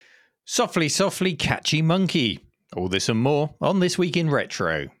Softly, softly, catchy monkey. All this and more on This Week in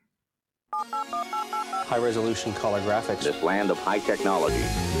Retro. High-resolution color graphics. This land of high technology.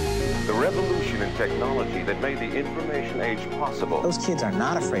 The revolution in technology that made the information age possible. Those kids are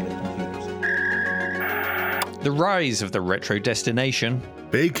not afraid of computers. The rise of the retro destination.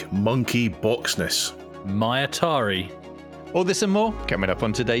 Big monkey boxness. My Atari. All this and more coming up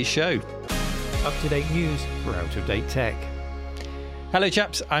on today's show. Up-to-date news for out-of-date tech. Hello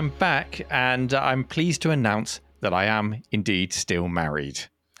chaps, I'm back and I'm pleased to announce that I am indeed still married.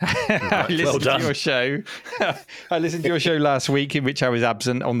 I listened to your show. I listened to your show last week in which I was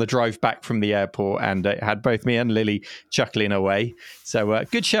absent on the drive back from the airport, and it had both me and Lily chuckling away. So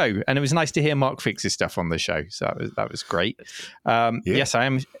good show, and it was nice to hear Mark Fix's stuff on the show. So that was great. Yes, I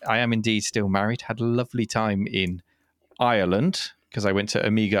am indeed still married. Had a lovely time in Ireland because I went to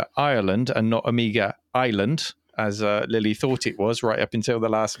Amiga Ireland and not Amiga Island, as Lily thought it was right up until the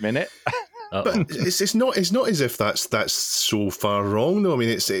last minute. But it's not as if that's so far wrong though. I mean,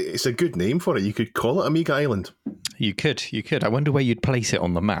 it's a good name for it. You could call it Amiga Island. You could. I wonder where you'd place it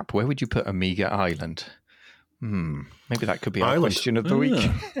on the map. Where would you put Amiga Island? Maybe that could be our question of the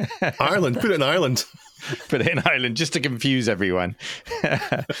week. Ireland. Put it in Ireland. Put it in Ireland just to confuse everyone.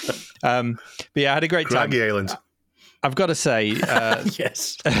 But yeah, I had a great time. Craggy Island. I've got to say,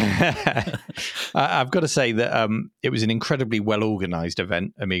 yes. I've got to say that it was an incredibly well-organised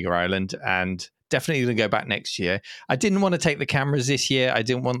event, Amiga Island, and definitely going to go back next year. I didn't want to take the cameras this year. I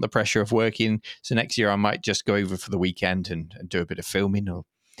didn't want the pressure of working. So next year I might just go over for the weekend and do a bit of filming or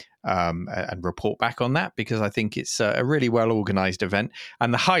and report back on that, because I think it's a really well-organised event.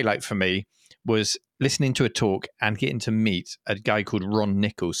 And the highlight for me was listening to a talk and getting to meet a guy called Ron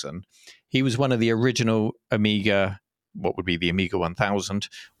Nicholson. He was one of the original Amiga, what would be the Amiga 1000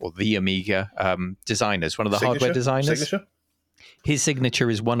 or the Amiga designers, one of the hardware designers. Signature? His signature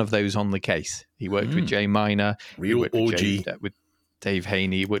is one of those on the case. He worked with Jay Miner. Real OG. With Dave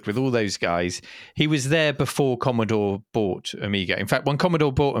Haney, worked with all those guys. He was there before Commodore bought Amiga. In fact, when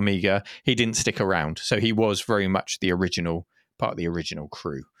Commodore bought Amiga, he didn't stick around. So he was very much the original, part of the original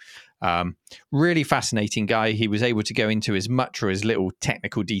crew. Really fascinating guy. He was able to go into as much or as little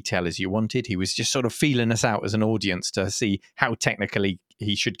technical detail as you wanted. He was just sort of feeling us out as an audience to see how technically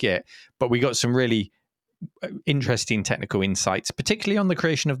he should get. But we got some really interesting technical insights, particularly on the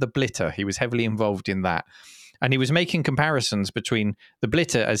creation of the Blitter. He was heavily involved in that. And he was making comparisons between the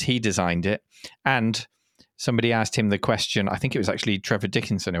Blitter as he designed it, and somebody asked him the question, I think it was actually Trevor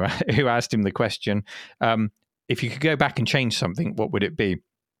Dickinson who asked him the question, if you could go back and change something, what would it be?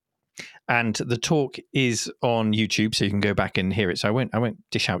 And the talk is on YouTube, so you can go back and hear it. So I won't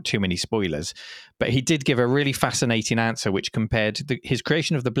dish out too many spoilers, but he did give a really fascinating answer, which compared his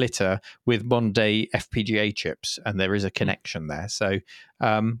creation of the Blitter with modern day FPGA chips, and there is a connection there. So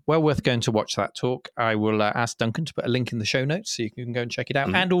well worth going to watch that talk. I will ask Duncan to put a link in the show notes so you can go and check it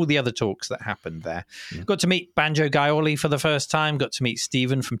out, and all the other talks that happened there. Got to meet Banjo Gaioli for the first time. Got to meet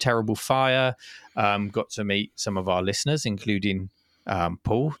Stephen from Terrible Fire. Got to meet some of our listeners, including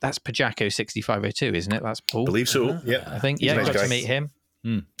Paul. That's Pajako 6502, isn't it? That's Paul. Believe so. Yeah, I think. He's Yeah, a nice got guy. to meet him.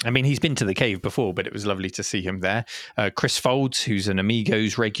 I mean, he's been to the cave before, but it was lovely to see him there. Chris Folds, who's an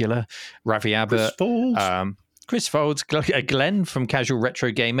Amigos regular. Ravi Abbott. Chris Folds. Glenn from Casual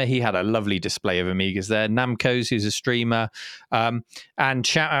Retro Gamer. He had a lovely display of Amigas there. Namco's, who's a streamer. And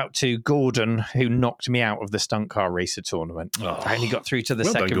shout out to Gordon, who knocked me out of the Stunt Car Racer tournament. I only got through to the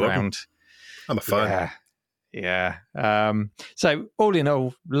second round. I'm a fan. Yeah. So all in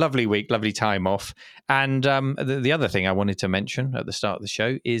all, lovely week, lovely time off. And the other thing I wanted to mention at the start of the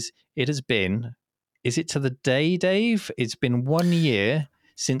show is is it to the day, Dave? It's been 1 year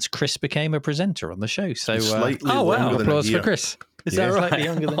since Chris became a presenter on the show. So applause for Chris. Is that right? Slightly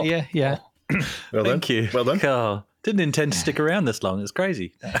younger than yeah. Well Thank you. Well done. Carl. Didn't intend to stick around this long. It's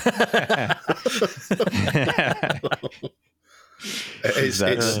crazy. It's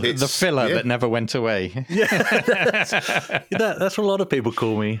the filler that never went away. That's what a lot of people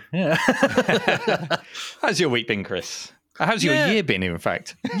call me. Yeah. How's your week been, Chris? How's your year been, in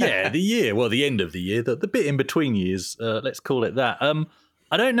fact? Yeah, the year. Well, the end of the year, the bit in between years. Let's call it that.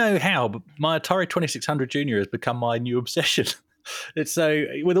 I don't know how, but my Atari 2600 Junior has become my new obsession. It's so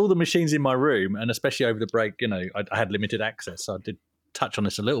with all the machines in my room, and especially over the break, I had limited access. So I did touch on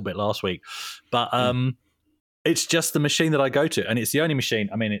this a little bit last week, but it's just the machine that I go to, and it's the only machine.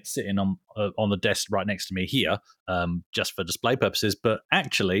 I mean, it's sitting on the desk right next to me here, just for display purposes. But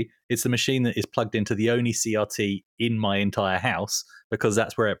actually, it's the machine that is plugged into the only CRT in my entire house, because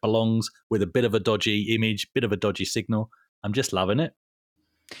that's where it belongs. With a bit of a dodgy image, bit of a dodgy signal, I'm just loving it.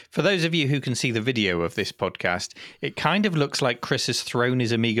 For those of you who can see the video of this podcast, it kind of looks like Chris has thrown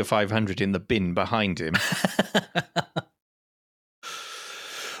his Amiga 500 in the bin behind him.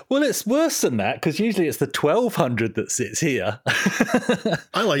 Well, it's worse than that because usually it's the 1200 that sits here.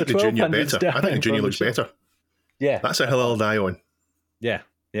 I like the Junior 1200's better. down I think the in Junior front looks of the better. Yeah. That's a hill I'll die on.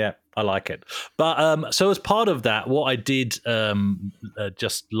 Yeah, I like it. But so as part of that, what I did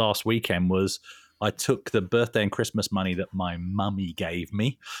just last weekend was I took the birthday and Christmas money that my mummy gave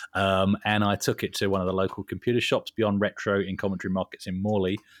me, and I took it to one of the local computer shops, Beyond Retro in Coventry Markets in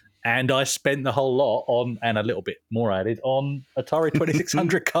Morley, and I spent the whole lot on, and a little bit more added, on Atari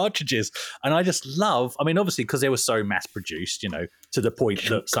 2600 cartridges. And I just love, I mean, obviously, because they were so mass-produced, to the point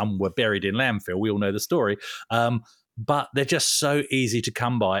that some were buried in landfill. We all know the story. But they're just so easy to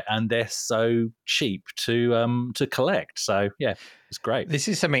come by, and they're so cheap to collect. So yeah, it's great. This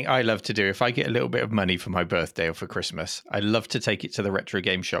is something I love to do. If I get a little bit of money for my birthday or for Christmas, I love to take it to the retro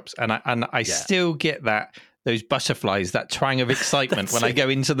game shops, and I still get those butterflies, that twang of excitement when I go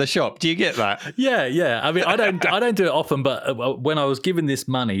into the shop. Do you get that? Yeah. I mean, I don't do it often, but when I was given this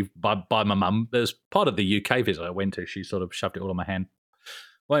money by my mum, there's part of the UK visit I went to. She sort of shoved it all in my hand.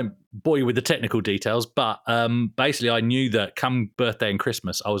 Won't bore you with the technical details, but basically I knew that come birthday and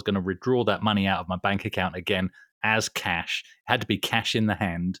Christmas, I was going to withdraw that money out of my bank account again as cash. It had to be cash in the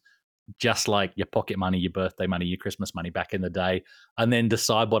hand, just like your pocket money, your birthday money, your Christmas money back in the day, and then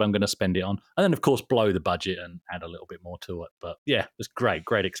decide what I'm going to spend it on. And then, of course, blow the budget and add a little bit more to it. But yeah, it was great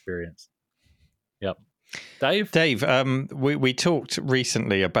experience. Yep. Dave, we talked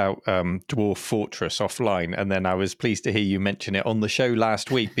recently about Dwarf Fortress offline, and then I was pleased to hear you mention it on the show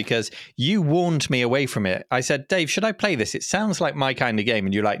last week because you warned me away from it. I said, Dave, should I play this? It sounds like my kind of game.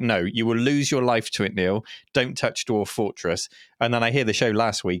 And you're like, no, you will lose your life to it, Neil. Don't touch Dwarf Fortress. And then I hear the show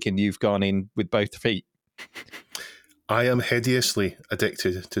last week and you've gone in with both feet. I am hideously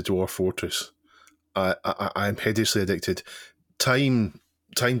addicted to Dwarf Fortress. I'm hideously addicted. Time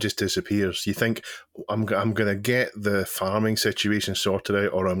just disappears. You think I'm going to get the farming situation sorted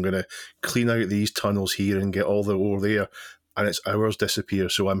out, or I'm going to clean out these tunnels here and get all the ore there, and it's hours disappear.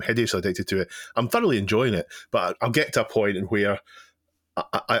 So I'm hideously addicted to it. I'm thoroughly enjoying it, but I'll get to a point in where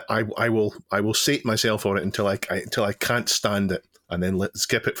I will sate myself on it until I can't stand it, and then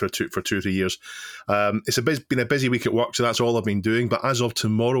skip it for 2 or 3 years. It's been a busy week at work, so that's all I've been doing. But as of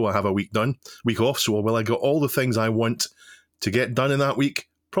tomorrow, I have a week off. So will I got all the things I want to get done in that week?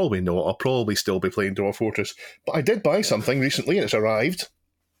 Probably not. I'll probably still be playing Dwarf Fortress. But I did buy something recently and it's arrived.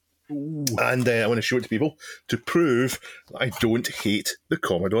 Ooh. And I want to show it to people to prove that I don't hate the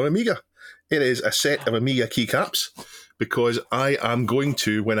Commodore Amiga. It is a set of Amiga keycaps because I am going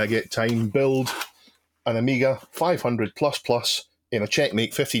to, when I get time, build an Amiga 500++ in a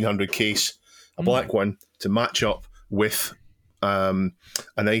Checkmate 1500 case, a black one, to match up with a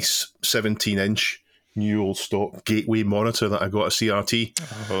nice 17-inch new old stock Gateway monitor that I got at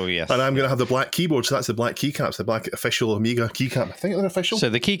CRT. Oh, yes. And I'm going to have the black keyboard, so that's the black keycaps, the black official Amiga keycap. I think they're official. So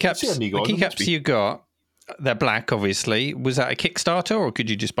the keycaps you got, they're black, obviously. Was that a Kickstarter, or could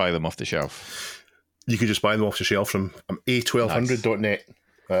you just buy them off the shelf? You could just buy them off the shelf from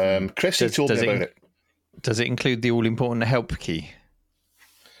a1200.net. Chrissy told me about it. Does it include the all-important help key?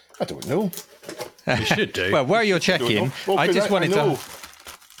 I don't know. You should do. Well, while you're checking, well, I just wanted to...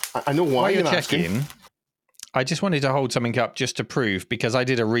 I know why you're checking. I just wanted to hold something up just to prove, because I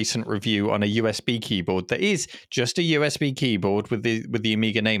did a recent review on a USB keyboard that is just a USB keyboard with the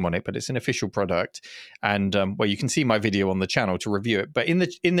Amiga name on it, but it's an official product. And well, you can see my video on the channel to review it. But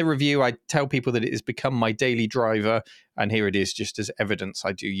in the review, I tell people that it has become my daily driver, and here it is, just as evidence.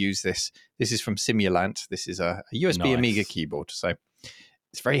 I do use this. This is from Simulant. This is a USB Amiga keyboard, so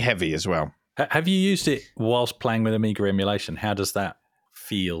it's very heavy as well. Have you used it whilst playing with Amiga emulation? How does that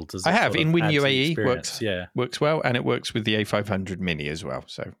feel? I have in WinUAE works well, and it works with the A500 Mini as well.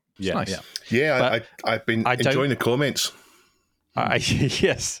 So it's nice. I've been enjoying the comments.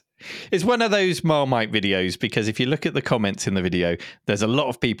 Yes, it's one of those Marmite videos, because if you look at the comments in the video, there's a lot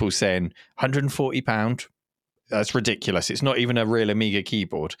of people saying £140. That's ridiculous. It's not even a real Amiga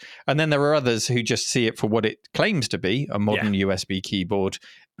keyboard. And then there are others who just see it for what it claims to be, a modern USB keyboard,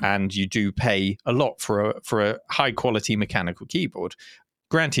 and you do pay a lot for a high quality mechanical keyboard.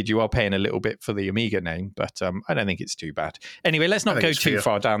 Granted, you are paying a little bit for the Amiga name, but I don't think it's too bad. Anyway, let's not go too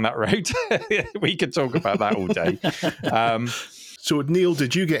far down that road. We could talk about that all day. So, Neil,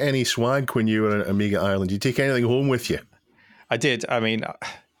 did you get any swag when you were in Amiga Ireland? Did you take anything home with you? I did. I mean,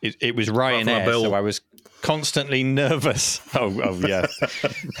 it was Ryanair, so I was constantly nervous. Oh yeah.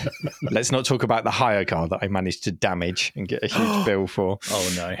 Let's not talk about the hire car that I managed to damage and get a huge bill for.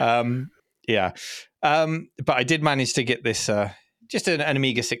 Oh no. But I did manage to get this just an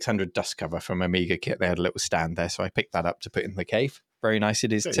Amiga 600 dust cover from Amiga Kit. They had a little stand there, so I picked that up to put in the cave. Very nice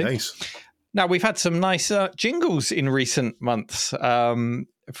it is too. Nice. Now, we've had some nice jingles in recent months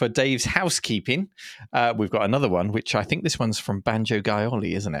for Dave's housekeeping. We've got another one, which I think this one's from Banjo Guy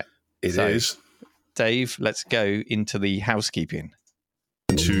Ollie, isn't it? It is. Dave, let's go into the housekeeping.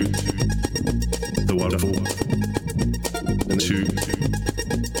 Into the wonderful. Into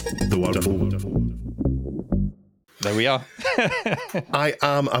the wonderful. There we are. I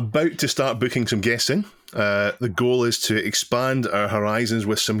am about to start booking some guests in. The goal is to expand our horizons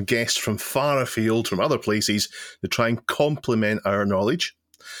with some guests from far afield, from other places, to try and complement our knowledge.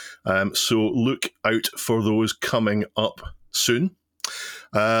 So look out for those coming up soon.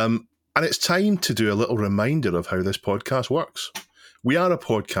 And it's time to do a little reminder of how this podcast works. We are a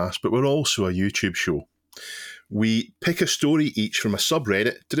podcast, but we're also a YouTube show. We pick a story each from a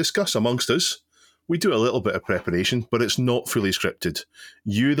subreddit to discuss amongst us. We do a little bit of preparation, but it's not fully scripted.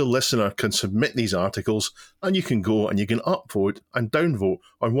 You, the listener, can submit these articles, and you can go and you can upvote and downvote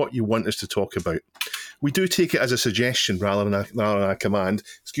on what you want us to talk about. We do take it as a suggestion rather than a command.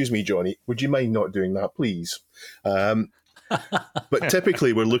 Excuse me, Johnny, would you mind not doing that, please? But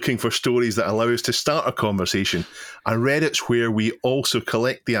typically, we're looking for stories that allow us to start a conversation, and Reddit's where we also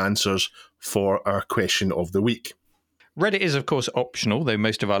collect the answers for our question of the week. Reddit is, of course, optional, though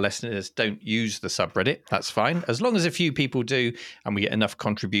most of our listeners don't use the subreddit. That's fine. As long as a few people do and we get enough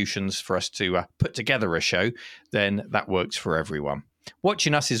contributions for us to put together a show, then that works for everyone.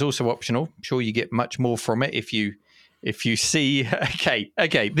 Watching us is also optional. I'm sure you get much more from it if you see...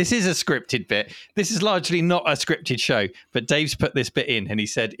 Okay, this is a scripted bit. This is largely not a scripted show, but Dave's put this bit in and he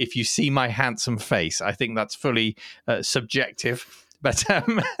said, if you see my handsome face, I think that's fully subjective. But...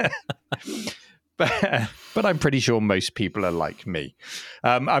 But I'm pretty sure most people are like me.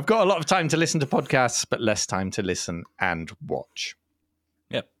 I've got a lot of time to listen to podcasts, but less time to listen and watch.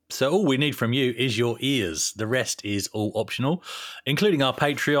 Yep. So all we need from you is your ears. The rest is all optional, including our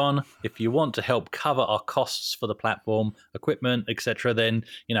Patreon. If you want to help cover our costs for the platform, equipment, etc., then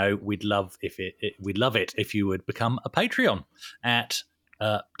we'd love it if you would become a Patreon at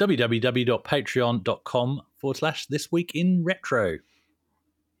www.patreon.com/thisweekinretro.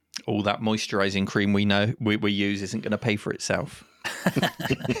 All that moisturizing cream we use isn't going to pay for itself. I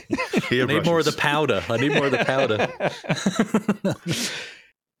need more of the powder.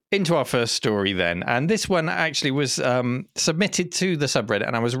 Into our first story then. And this one actually was submitted to the subreddit,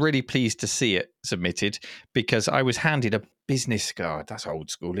 and I was really pleased to see it submitted because I was handed a business card. That's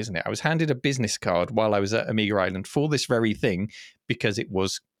old school, isn't it? I was handed a business card while I was at Amiga Island for this very thing because it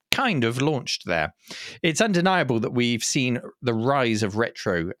was kind of launched there. It's undeniable that we've seen the rise of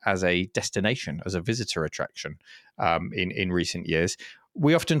retro as a destination, as a visitor attraction in recent years.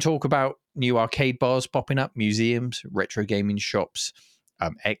 We often talk about new arcade bars popping up, museums, retro gaming shops,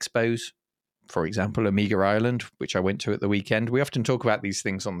 expos, for example, Amiga Island, which I went to at the weekend. We often talk about these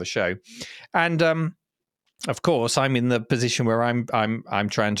things on the show. And of course, I'm in the position where I'm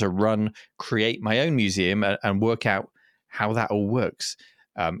trying to create my own museum and work out how that all works.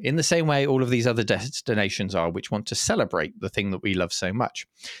 In the same way all of these other destinations are, which want to celebrate the thing that we love so much.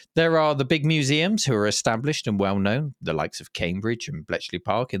 There are the big museums who are established and well-known, the likes of Cambridge and Bletchley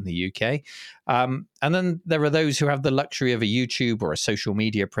Park in the UK. And then there are those who have the luxury of a YouTube or a social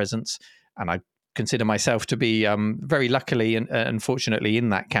media presence. And I consider myself to be very luckily and fortunately in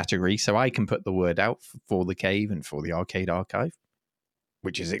that category. So I can put the word out for the Cave and for the Arcade Archive,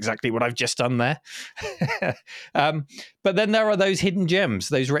 which is exactly what I've just done there. But then there are those hidden gems,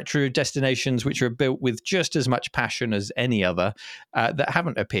 those retro destinations which are built with just as much passion as any other that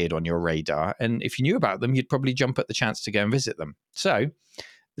haven't appeared on your radar. And if you knew about them, you'd probably jump at the chance to go and visit them. So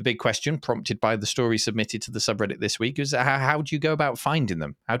the big question prompted by the story submitted to the subreddit this week is how do you go about finding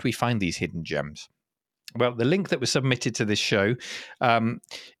them? How do we find these hidden gems? Well, the link that was submitted to this show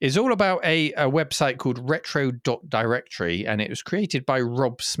is all about a website called retro.directory, and it was created by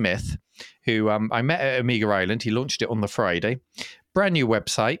Rob Smith, who I met at Amiga Island. He launched it on the Friday. Brand new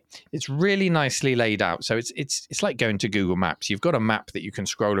website. It's really nicely laid out. So it's like going to Google Maps. You've got a map that you can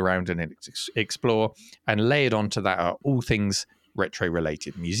scroll around and explore, and layered onto that are all things retro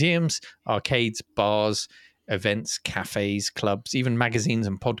related. Museums, arcades, bars, events, cafes, clubs, even magazines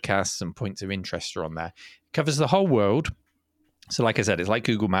and podcasts and points of interest are on there. It covers the whole world. So like I said, it's like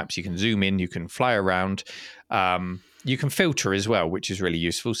Google Maps. You can zoom in, you can fly around. You can filter as well, which is really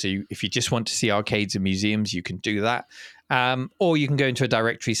useful. So if you just want to see arcades and museums, you can do that. Or you can go into a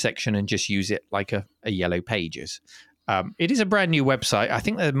directory section and just use it like a yellow pages. It is a brand new website. I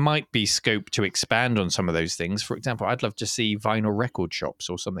think there might be scope to expand on some of those things. For example, I'd love to see vinyl record shops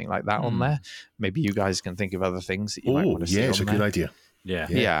or something like that on there. Maybe you guys can think of other things that you might want to see. Yeah, it's a good idea.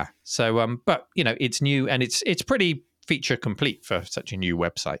 Yeah. So, but it's new and it's pretty feature complete for such a new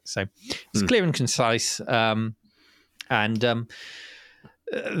website. So it's clear and concise.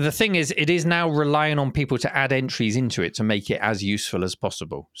 The thing is, it is now relying on people to add entries into it to make it as useful as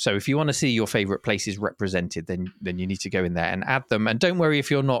possible. So if you want to see your favorite places represented, then you need to go in there and add them. And don't worry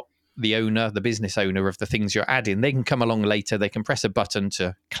if you're not the business owner of the things you're adding. They can come along later. They can press a button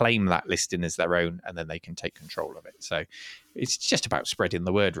to claim that listing as their own, and then they can take control of it. So it's just about spreading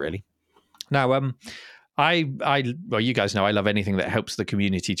the word, really. Now, well, you guys know I love anything that helps the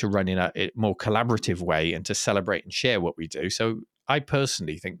community to run in a more collaborative way and to celebrate and share what we do. So I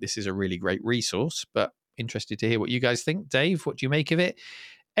personally think this is a really great resource, but interested to hear what you guys think. Dave, what do you make of it?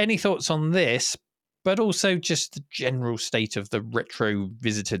 Any thoughts on this, but also just the general state of the retro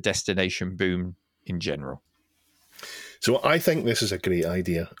visitor destination boom in general? So I think this is a great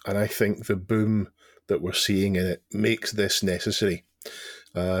idea, and I think the boom that we're seeing in it makes this necessary.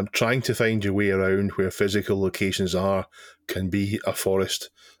 Trying to find your way around where physical locations are can be a forest,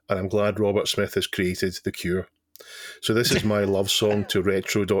 and I'm glad Robert Smith has created The Cure. So this is my love song to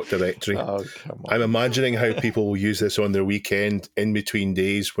retro.directory. Oh, come on. I'm imagining how people will use this on their weekend in between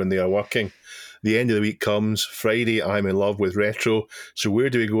days when they are working. The end of the week comes, Friday, I'm in love with retro. So where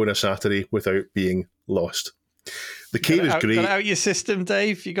do we go on a Saturday without being lost? The cave is great. Got it out your system,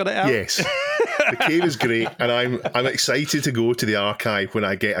 Dave? You got it out? Yes. The cave is great, and I'm excited to go to the archive when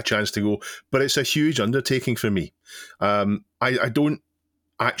I get a chance to go, but it's a huge undertaking for me. I don't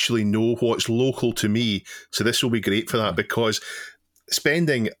actually know what's local to me, so this will be great for that, because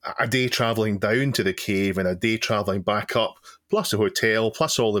spending a day travelling down to the cave and a day travelling back up, plus a hotel,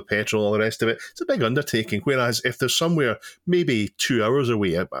 plus all the petrol, all the rest of it, it's a big undertaking. Whereas if there's somewhere maybe 2 hours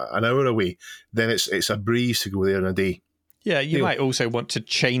away, an hour away, then it's a breeze to go there in a day. Yeah, you might also want to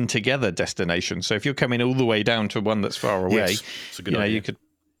chain together destinations. So if you're coming all the way down to one that's far away, Yes, it's a good idea. You could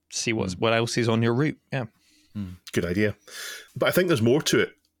see what else is on your route. Yeah. Good idea. But I think there's more to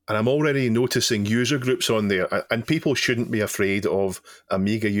it. And I'm already noticing user groups on there. And people shouldn't be afraid of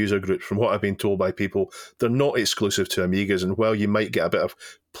Amiga user groups. From what I've been told by people, they're not exclusive to Amigas. And while you might get a bit of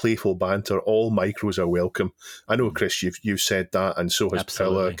playful banter, all micros are welcome. I know, Chris, you've said that, and so has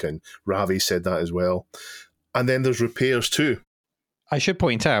Absolutely. Pillock, and Ravi said that as well. And then there's repairs too. I should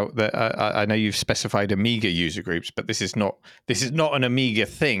point out that I know you've specified Amiga user groups, but this is not an Amiga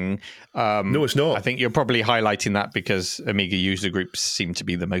thing. No, it's not. I think you're probably highlighting that because Amiga user groups seem to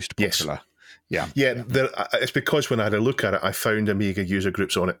be the most popular. Yeah, it's because when I had a look at it, I found Amiga user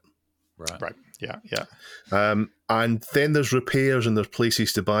groups on it. Right. Yeah. And then there's repairs and there's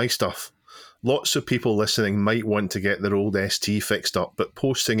places to buy stuff. Lots of people listening might want to get their old ST fixed up, but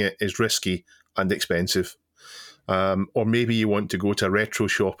posting it is risky and expensive. Or maybe you want to go to a retro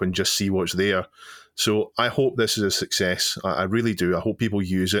shop and just see what's there. So I hope this is a success. I really do. I hope people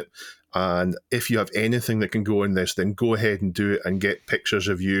use it. And if you have anything that can go in this, then go ahead and do it and get pictures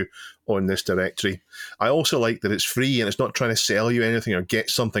of you on this directory. I also like that it's free and it's not trying to sell you anything or get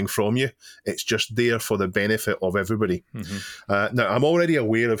something from you. It's just there for the benefit of everybody. Now, I'm already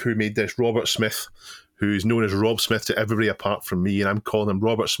aware of who made this, Robert Smith, who's known as Rob Smith to everybody apart from me, and I'm calling him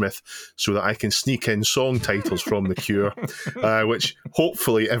Robert Smith so that I can sneak in song titles from The Cure, which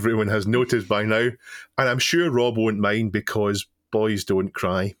hopefully everyone has noted by now. And I'm sure Rob won't mind because boys don't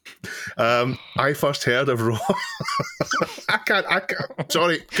cry. I first heard of Rob. I can't.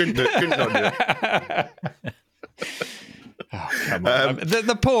 Sorry, couldn't not do it. Oh, come on.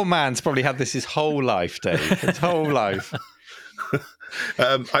 The poor man's probably had this his whole life, Dave. His whole life.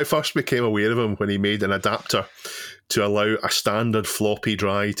 I first became aware of him when he made an adapter to allow a standard floppy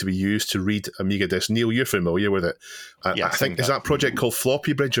drive to be used to read Amiga discs. Neil, you're familiar with it. Yeah, I think, is that project called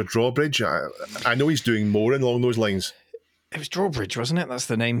Floppy Bridge or Drawbridge? I know he's doing more along those lines. It was Drawbridge, wasn't it? That's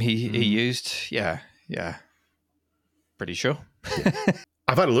the name he used. Yeah. Pretty sure.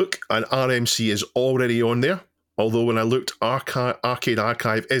 I've had a look, and RMC is already on there. Although when I looked, Arcade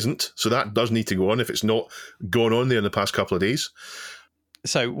Archive isn't, so that does need to go on if it's not gone on there in the past couple of days.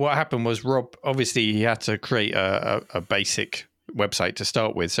 So what happened was Rob, obviously he had to create a basic website to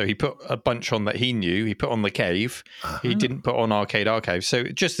start with. So he put a bunch on that he knew. He put on the Cave. He didn't put on Arcade Archive. So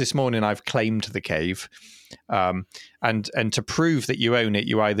just this morning I've claimed the Cave. And to prove that you own it,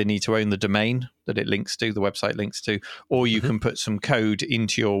 you either need to own the domain that it links to, the website links to, or you can put some code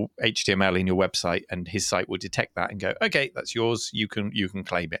into your HTML in your website, and his site will detect that and go, okay, that's yours. You can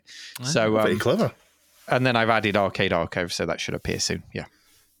claim it. So very clever. And then I've added Arcade Archive, so that should appear soon. Yeah.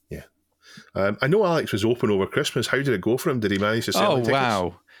 I know Alex was open over Christmas. How did it go for him? Did he manage to sell any tickets?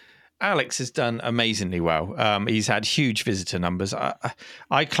 Wow. Alex has done amazingly well. He's had huge visitor numbers.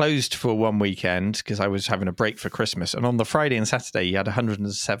 I closed for one weekend because I was having a break for Christmas. And on the Friday and Saturday, he had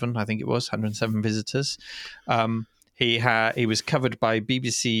 107, I think it was, 107 visitors. He was covered by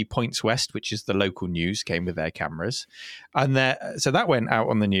BBC Points West, which is the local news, came with their cameras. And so that went out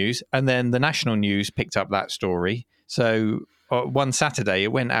on the news. And then the national news picked up that story. So one Saturday,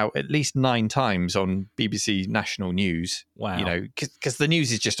 it went out at least 9 times on BBC National News. Wow. You know, because the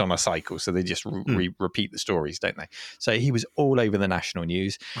news is just on a cycle, so they just repeat the stories, don't they? So he was all over the national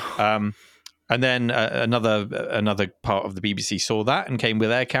news. And then another part of the BBC saw that and came with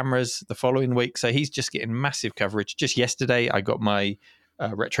their cameras the following week. So he's just getting massive coverage. Just yesterday, I got my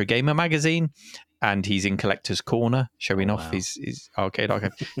Retro Gamer magazine, and he's in Collector's Corner showing off his arcade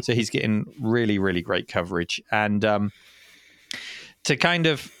archive. So he's getting really, really great coverage. And to kind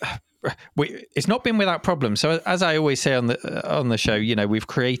of, it's not been without problems. So as I always say on the show, you know, we've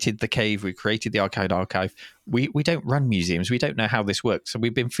created the cave, we've created the arcade archive. We don't run museums. We don't know how this works. So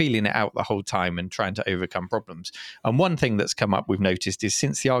we've been feeling it out the whole time and trying to overcome problems. And one thing that's come up, we've noticed, is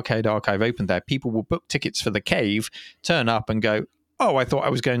since the arcade archive opened there, people will book tickets for the cave, turn up and go, oh, I thought I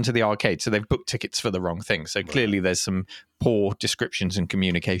was going to the arcade. So they've booked tickets for the wrong thing. So clearly there's some poor descriptions and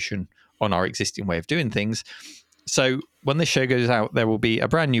communication on our existing way of doing things. So when this show goes out, there will be a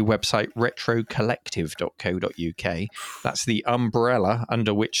brand new website, retrocollective.co.uk. That's the umbrella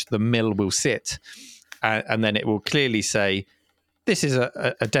under which the mill will sit. And then it will clearly say, this is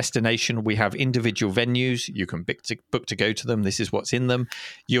a destination. We have individual venues. You can book to go to them. This is what's in them.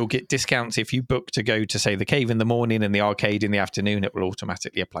 You'll get discounts if you book to go to, say, the cave in the morning and the arcade in the afternoon. It will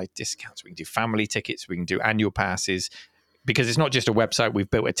automatically apply discounts. We can do family tickets. We can do annual passes. Because it's not just a website, we've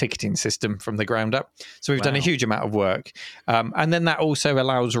built a ticketing system from the ground up. So we've done a huge amount of work. And then that also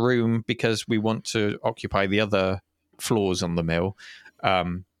allows room, because we want to occupy the other floors on the mill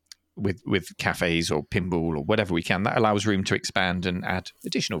with cafes or pinball or whatever we can. That allows room to expand and add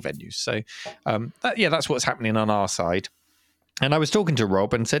additional venues. So that's what's happening on our side. And I was talking to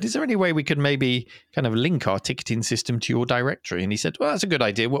Rob and said, is there any way we could maybe kind of link our ticketing system to your directory? And he said, well, that's a good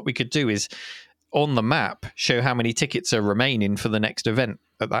idea. What we could do is, on the map, show how many tickets are remaining for the next event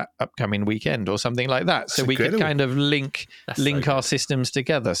at that upcoming weekend or something like that. So we could kind of link our systems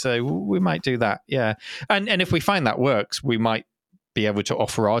together. So we might do that. Yeah. And if we find that works, we might be able to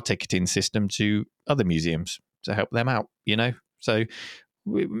offer our ticketing system to other museums to help them out, you know? So,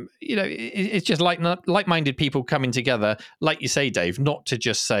 it's just like-minded people coming together, like you say, Dave, not to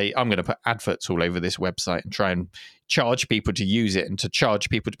just say, I'm going to put adverts all over this website and try and charge people to use it and to charge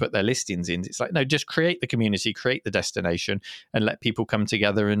people to put their listings in. It's like, no, just create the community, create the destination, and let people come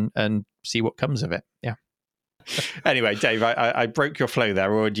together and see what comes of it. Yeah. Anyway, Dave, I broke your flow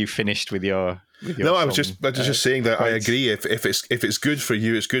there, or had you finished with your No, I was just saying that points. I agree. If it's good for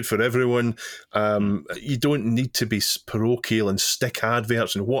you, it's good for everyone. You don't need to be parochial and stick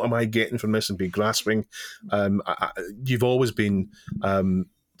adverts and what am I getting from this and be grasping. You've always been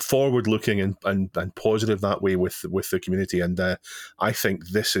forward looking and positive that way with the community, and I think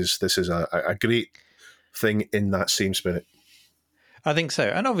this is a great thing in that same spirit. I think so.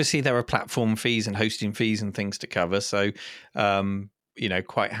 And obviously there are platform fees and hosting fees and things to cover. So,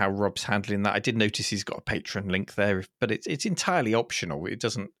 quite how Rob's handling that. I did notice he's got a Patreon link there, but it's entirely optional. It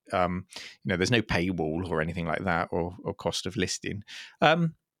doesn't, there's no paywall or anything like that or cost of listing.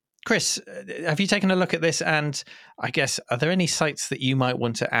 Chris, have you taken a look at this? And I guess, are there any sites that you might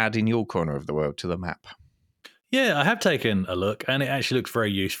want to add in your corner of the world to the map? Yeah, I have taken a look, and it actually looks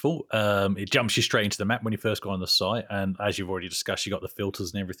very useful. It jumps you straight into the map when you first go on the site, and as you've already discussed, you've got the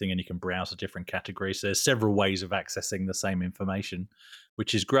filters and everything, and you can browse the different categories. There's several ways of accessing the same information,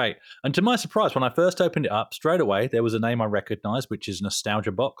 which is great. And to my surprise, when I first opened it up, straight away, there was a name I recognised, which is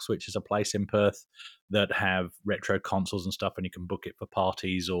Nostalgia Box, which is a place in Perth that have retro consoles and stuff, and you can book it for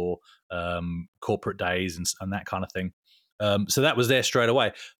parties or corporate days and that kind of thing. So that was there straight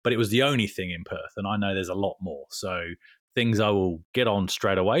away, but it was the only thing in Perth, and I know there's a lot more. So things I will get on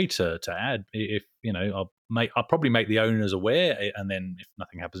straight away to add. If I'll probably make the owners aware, and then if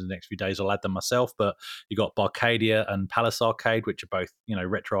nothing happens in the next few days, I'll add them myself. But you got Barcadia and Palace Arcade, which are both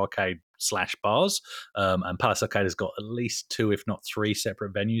retro arcade / bars, and Palace Arcade has got at least 2, if not 3,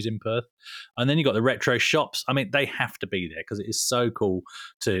 separate venues in Perth. And then you got the retro shops. I mean, they have to be there because it is so cool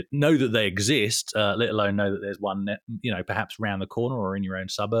to know that they exist, let alone know that there's one, perhaps around the corner or in your own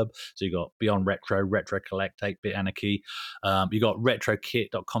suburb. So you got Beyond Retro, Retro Collect, 8-Bit Anarchy. You got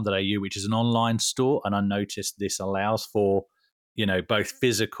retrokit.com.au, which is an online store, and I noticed this allows for both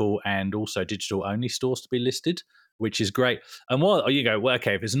physical and also digital only stores to be listed, which is great. And what you go, well,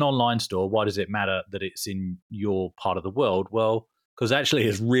 okay, if it's an online store, why does it matter that it's in your part of the world? Well, because actually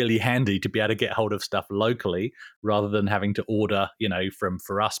it's really handy to be able to get hold of stuff locally rather than having to order,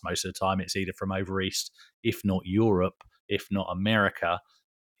 for us most of the time, it's either from over East, if not Europe, if not America.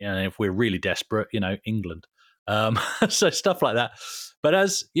 And if we're really desperate, England. So stuff like that. But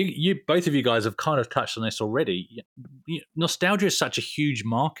as you both of you guys have kind of touched on this already, nostalgia is such a huge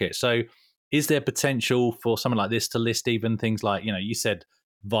market. So is there potential for something like this to list even things like, you said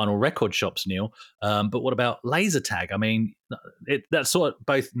vinyl record shops, Neil, but what about laser tag? I mean, that's sort of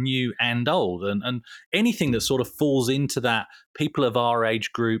both new and old, and anything that sort of falls into that, people of our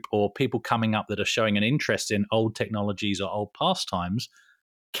age group or people coming up that are showing an interest in old technologies or old pastimes,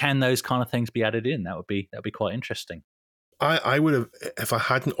 can those kind of things be added in? That would be quite interesting. I would have, if I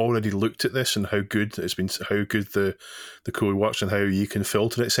hadn't already looked at this and how good it's been, how good the code works and how you can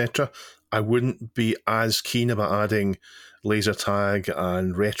filter, etc., I wouldn't be as keen about adding laser tag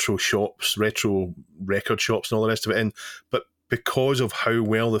and retro shops, retro record shops and all the rest of it in. But because of how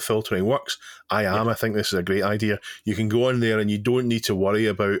well the filtering works, I think this is a great idea. You can go in there and you don't need to worry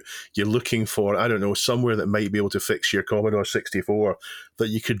about, you're looking for, I don't know, somewhere that might be able to fix your Commodore 64 that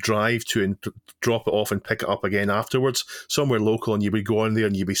you could drive to and drop it off and pick it up again afterwards, somewhere local, and you would go in there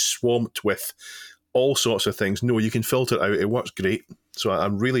and you'd be swamped with all sorts of things. No, you can filter it out. It works great. So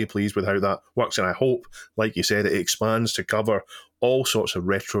I'm really pleased with how that works, and I hope, like you said, it expands to cover all sorts of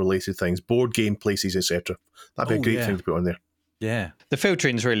retro-related things, board game places, etc. That'd be a great thing to put on there. Yeah, the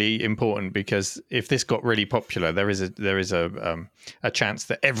filtering is really important, because if this got really popular, there is a chance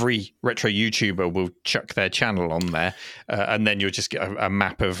that every retro YouTuber will chuck their channel on there, and then you'll just get a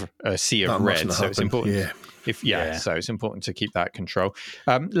map of a sea of red. So it's important. Yeah. So it's important to keep that control.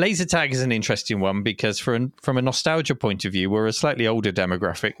 Laser tag is an interesting one, because from a nostalgia point of view, we're a slightly older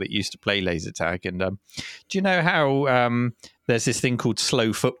demographic that used to play laser tag. And do you know how there's this thing called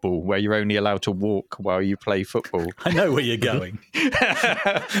slow football, where you're only allowed to walk while you play football? I know where you're going.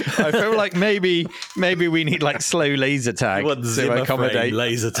 I feel like maybe we need like slow laser tag to accommodate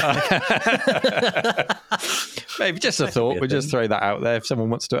laser tag. Maybe just a thought. We'll just throw that out there. If someone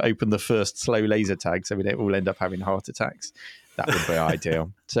wants to open the first slow laser tag, so we don't all end up having heart attacks, that would be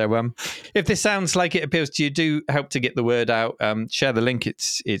ideal. So if this sounds like it appeals to you, do help to get the word out. Share the link.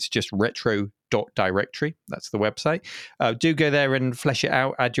 It's just retro.directory. That's the website. Do go there and flesh it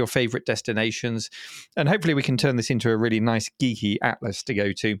out, add your favorite destinations, and hopefully we can turn this into a really nice geeky atlas to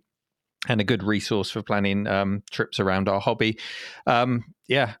go to, and a good resource for planning trips around our hobby.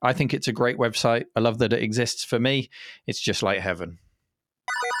 I think it's a great website. I love that it exists. For me, it's just like heaven.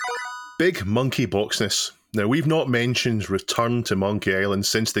 Big Monkey Boxness. Now, we've not mentioned Return to Monkey Island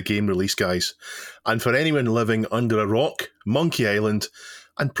since the game release, guys. And for anyone living under a rock, Monkey Island,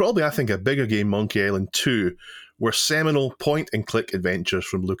 and probably I think a bigger game, Monkey Island 2, were seminal point-and-click adventures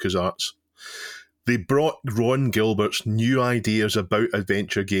from LucasArts. They brought Ron Gilbert's new ideas about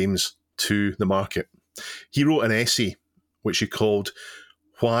adventure games to the market. He wrote an essay which he called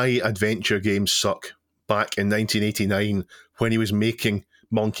Why Adventure Games Suck back in 1989 when he was making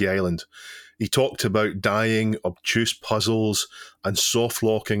Monkey Island. He talked about dying, obtuse puzzles, and soft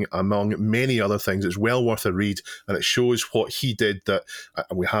locking, among many other things. It's well worth a read, and it shows what he did, that,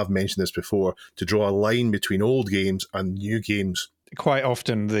 and we have mentioned this before, to draw a line between old games and new games. Quite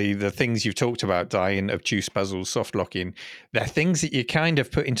often the things you've talked about, dying, obtuse puzzles, soft locking, they're things that you kind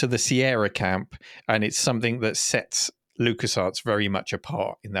of put into the Sierra camp, and it's something that sets LucasArts very much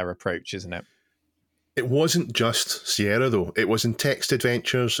apart in their approach, isn't it? It wasn't just Sierra, though. It was in Text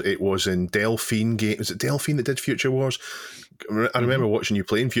Adventures. It was in Delphine games. Was it Delphine that did Future Wars? I remember watching you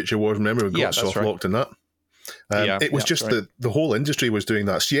playing Future Wars. Remember we got soft locked in that. It was just the whole industry was doing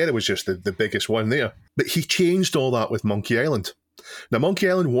that. Sierra was just the biggest one there. But he changed all that with Monkey Island. Now, Monkey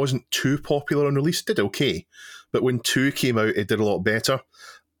Island wasn't too popular on release. It did okay. But when 2 came out, it did a lot better.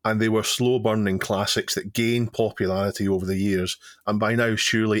 And they were slow-burning classics that gained popularity over the years. And by now,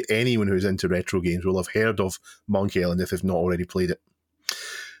 surely anyone who's into retro games will have heard of Monkey Island if they've not already played it.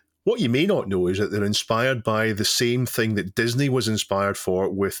 What you may not know is that they're inspired by the same thing that Disney was inspired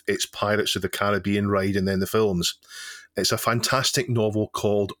for with its Pirates of the Caribbean ride and then the films. It's a fantastic novel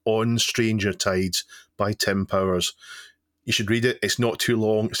called On Stranger Tides by Tim Powers. You should read it. It's not too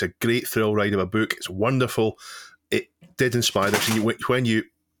long. It's a great thrill ride of a book. It's wonderful. It did inspire this. And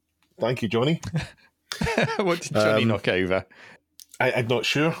thank you, Johnny. What did Johnny knock over? I'm not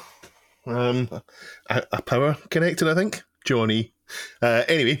sure. A power connector, I think. Johnny.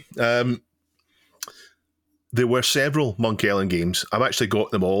 Anyway, there were several Monkey Island games. I've actually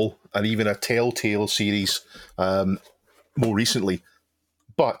got them all, and even a Telltale series more recently.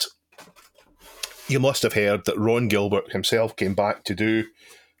 But you must have heard that Ron Gilbert himself came back to do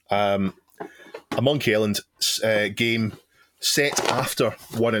a Monkey Island game set after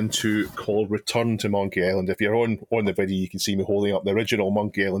 1 and 2 called Return to Monkey Island. If you're on the video, you can see me holding up the original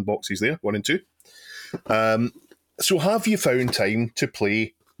Monkey Island boxes there, 1 and 2. So have you found time to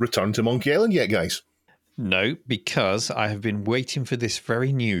play Return to Monkey Island yet, guys? No, because I have been waiting for this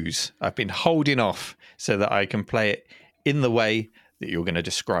very news. I've been holding off so that I can play it in the way that you're going to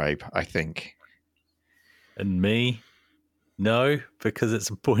describe, I think. And me? No, because it's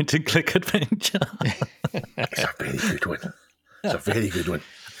a point-and-click adventure. It's a very good one. It's a very good one.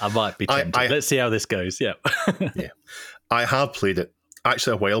 I might be tempted. Let's see how this goes. Yeah. Yeah. I have played it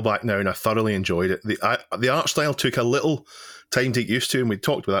actually a while back now, and I thoroughly enjoyed it. The art style took a little time to get used to, and we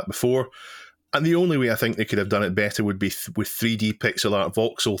talked about that before. And the only way I think they could have done it better would be with 3D pixel art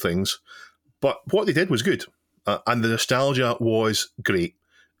voxel things. But what they did was good. And the nostalgia was great.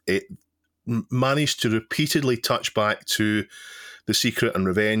 It managed to repeatedly touch back to The Secret and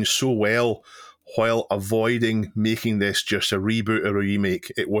Revenge so well, while avoiding making this just a reboot or a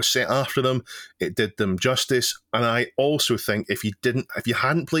remake. It was set after them, it did them justice, and I also think if you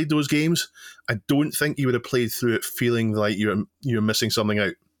hadn't played those games, I don't think you would have played through it feeling like you're missing something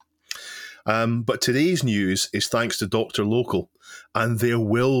out. But today's news is thanks to Dr. Local, and there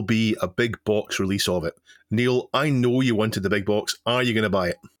will be a big box release of it. Neil, I know you wanted the big box. Are you going to buy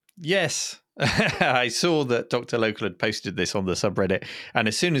it? Yes. I saw that Dr. Local had posted this on the subreddit, and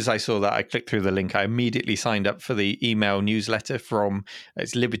as soon as I saw that, I clicked through the link. I immediately signed up for the email newsletter from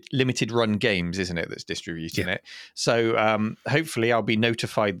it's Limited Run Games, isn't it, that's distributing it. So hopefully I'll be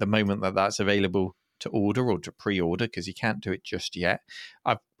notified the moment that that's available to order or to pre-order, because you can't do it just yet.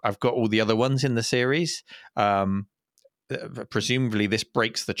 I've got all the other ones in the series. Presumably this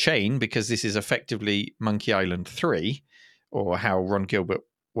breaks the chain, because this is effectively Monkey Island 3, or how Ron Gilbert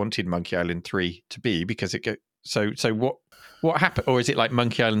wanted Monkey Island 3 to be, because it so what happened, or is it like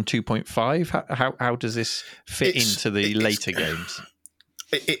Monkey Island 2.5? How does this fit into the later games?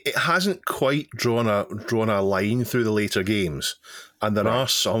 It hasn't quite drawn a line through the later games, and there are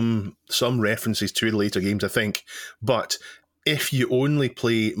some references to the later games, I think. But if you only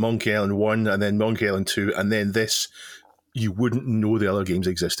play Monkey Island 1 and then Monkey Island 2 and then this, you wouldn't know the other games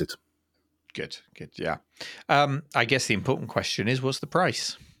existed. Good, yeah. I guess the important question is, what's the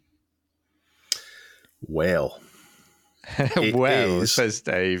price? Well, says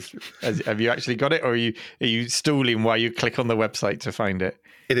Dave. Have you actually got it, or are you stalling while you click on the website to find it?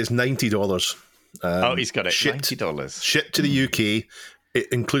 It is $90. He's got it. $90. Shipped to the UK,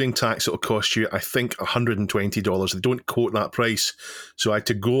 including tax. It'll cost you, I think, $120. They don't quote that price, so I had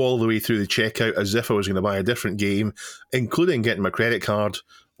to go all the way through the checkout as if I was going to buy a different game, including getting my credit card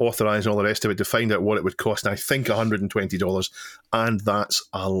authorised and all the rest of it, to find out what it would cost. And I think $120, and that's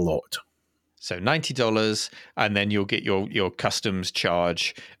a lot. So $90, and then you'll get your customs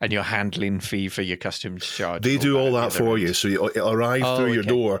charge and your handling fee for your customs charge. They do all that for you, so it'll arrive through your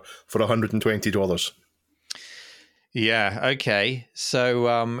door for $120. Yeah, okay.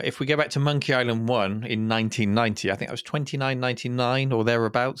 So if we go back to Monkey Island 1 in 1990, I think it was $29.99 or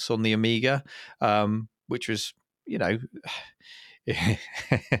thereabouts on the Amiga, which was,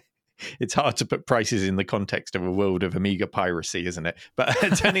 it's hard to put prices in the context of a world of Amiga piracy, isn't it? But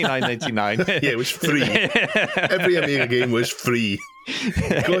 $29.99. Yeah, it was free. Every Amiga game was free.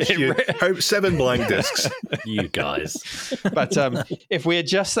 It cost you 7 blank discs. You guys. But if we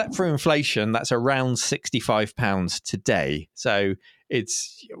adjust that for inflation, that's around £65 today. So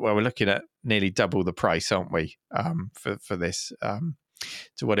we're looking at nearly double the price, aren't we, for this?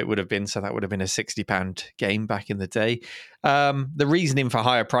 To what it would have been. So that would have been a £60 game back in the day. The reasoning for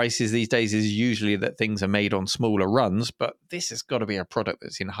higher prices these days is usually that things are made on smaller runs, but this has got to be a product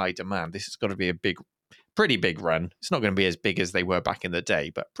that's in high demand. This has got to be a pretty big run. It's not going to be as big as they were back in the day,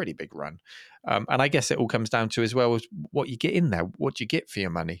 but pretty big run. And I guess it all comes down to as well as what you get in there. What do you get for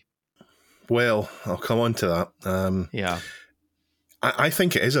your money? Well, I'll come on to that. Yeah. I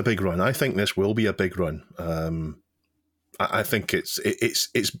think it is a big run. I think this will be a big run. I think it's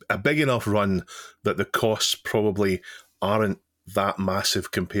a big enough run that the costs probably aren't that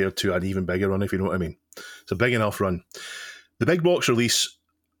massive compared to an even bigger run, if you know what I mean. It's a big enough run. The big box release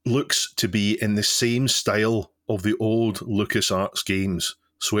looks to be in the same style of the old LucasArts games,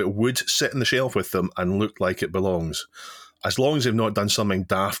 so it would sit on the shelf with them and look like it belongs. As long as they've not done something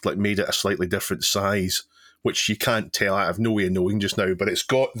daft, like made it a slightly different size, which you can't tell. I have no way of knowing just now, but it's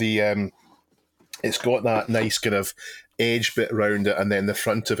got that nice kind of edge bit around it, and then the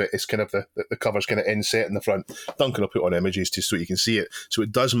front of it is kind of the cover's kind of inset in the front. Duncan will put on images just so you can see it. So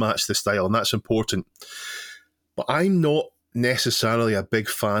it does match the style, and that's important. But I'm not necessarily a big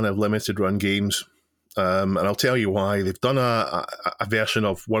fan of limited run games. and I'll tell you why. They've done a version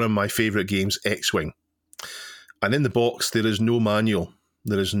of one of my favourite games, X-Wing. And in the box, there is no manual.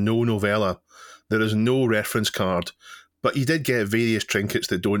 There is no novella. There is no reference card. But you did get various trinkets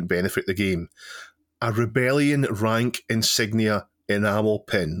that don't benefit the game. A Rebellion rank insignia enamel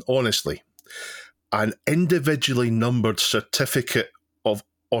pin, honestly. An individually numbered certificate of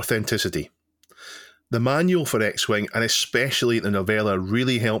authenticity. The manual for X-Wing, and especially the novella,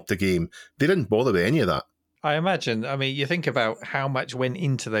 really helped the game. They didn't bother with any of that. I imagine, I mean, you think about how much went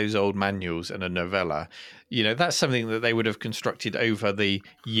into those old manuals and a novella. You know, that's something that they would have constructed over the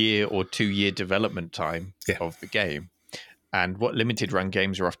year or 2 year development time of the game. And what limited run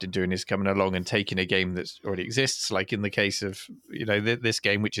games are often doing is coming along and taking a game that already exists, like in the case of, you know, this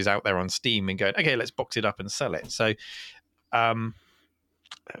game, which is out there on Steam, and going, okay, let's box it up and sell it. So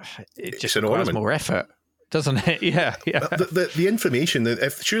it just requires more effort, doesn't it? Yeah. The information,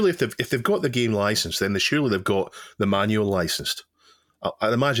 if they've got the game licensed, then surely they've got the manual licensed.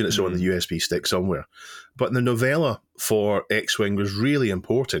 I'd imagine it's on the USB stick somewhere. But the novella for X-Wing was really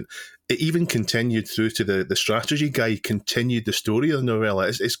important. It even continued through to the strategy guide, continued the story of the novella.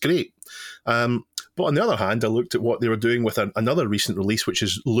 It's great. But on the other hand, I looked at what they were doing with another recent release, which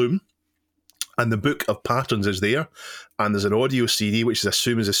is Loom. And the book of patterns is there. And there's an audio CD, which I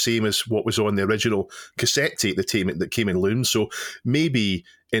assume is the same as what was on the original cassette tape that came in Loom. So maybe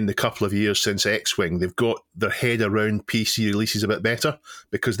in the couple of years since X-Wing, they've got their head around PC releases a bit better,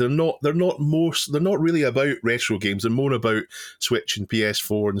 because they're not really about retro games. They're more about Switch and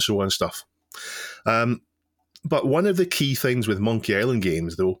PS4 and so on stuff. But one of the key things with Monkey Island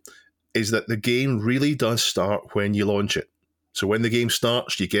games, though, is that the game really does start when you launch it. So when the game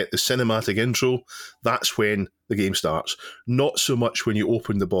starts, you get the cinematic intro. That's when the game starts. Not so much when you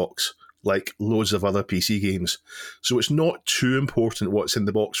open the box, like loads of other PC games. So it's not too important what's in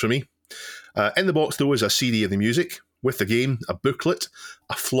the box for me. In the box, though, is a CD of the music with the game, a booklet,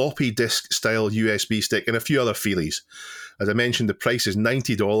 a floppy disk style USB stick, and a few other feelies. As I mentioned, the price is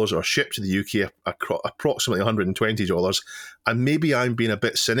 $90 or shipped to the UK approximately $120. And maybe I'm being a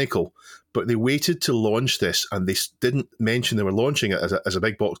bit cynical, but they waited to launch this, and they didn't mention they were launching it as a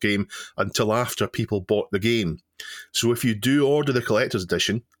big box game until after people bought the game. So if you do order the collector's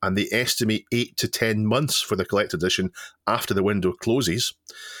edition, and they estimate 8 to 10 months for the collector's edition after the window closes,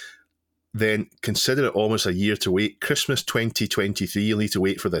 then consider it almost a year to wait. Christmas 2023, you'll need to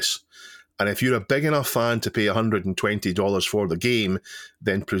wait for this. And if you're a big enough fan to pay $120 for the game,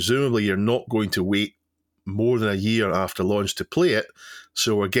 then presumably you're not going to wait more than a year after launch to play it.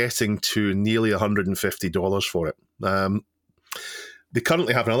 So we're getting to nearly $150 for it. They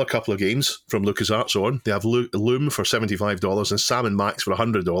currently have another couple of games from LucasArts on. They have Loom for $75 and Sam & Max for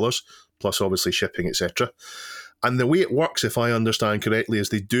 $100, plus obviously shipping, etc. And the way it works, if I understand correctly, is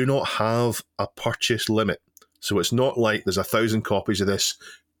they do not have a purchase limit. So it's not like there's 1,000 copies of this,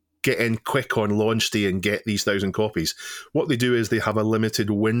 get in quick on launch day and get these 1,000 copies. What they do is they have a limited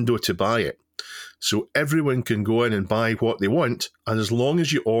window to buy it. So everyone can go in and buy what they want, and as long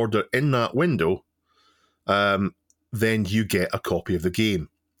as you order in that window, then you get a copy of the game.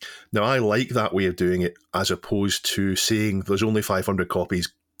 Now, I like that way of doing it, as opposed to saying there's only 500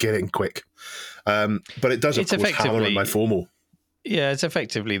 copies, get in quick. But it does, of course, hammer on my FOMO. Yeah, it's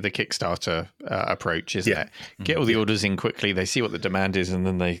effectively the Kickstarter approach, isn't it? Get all the orders in quickly, they see what the demand is, and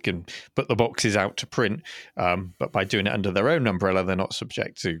then they can put the boxes out to print. But by doing it under their own umbrella, they're not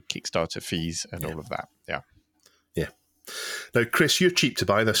subject to Kickstarter fees and all of that. Yeah. Now, Chris, you're cheap to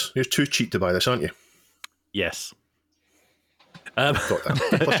buy this. You're too cheap to buy this, aren't you? Yes. Got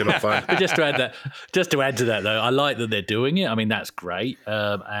that. Plus you're not a fan. But just to add to that, though, I like that they're doing it. I mean, that's great.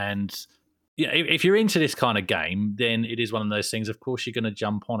 And yeah, if you're into this kind of game, then it is one of those things. Of course, you're going to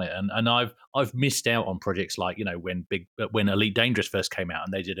jump on it. And I've missed out on projects like, you know, when Elite Dangerous first came out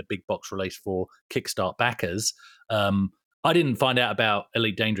and they did a big box release for Kickstart backers. I didn't find out about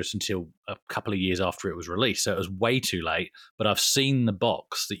Elite Dangerous until a couple of years after it was released, so it was way too late. But I've seen the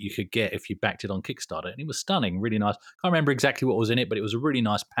box that you could get if you backed it on Kickstarter, and it was stunning, really nice. Can't remember exactly what was in it, but it was a really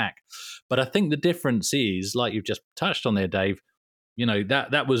nice pack. But I think the difference is, like you've just touched on there, Dave, you know,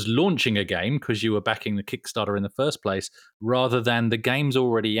 that was launching a game because you were backing the Kickstarter in the first place, rather than the game's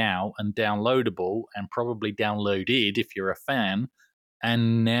already out and downloadable and probably downloaded if you're a fan,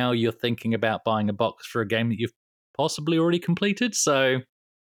 and now you're thinking about buying a box for a game that you've possibly already completed. So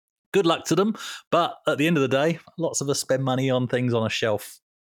good luck to them. But at the end of the day, lots of us spend money on things on a shelf.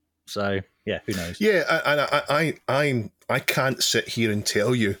 So yeah, who knows? Yeah, and I can't sit here and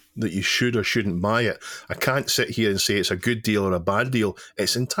tell you that you should or shouldn't buy it. I can't sit here and say it's a good deal or a bad deal.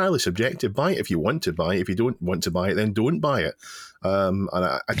 It's entirely subjective. Buy it if you want to buy it. If you don't want to buy it, then don't buy it. And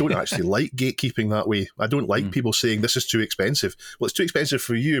I don't actually like gatekeeping that way. I don't like people saying this is too expensive. Well, it's too expensive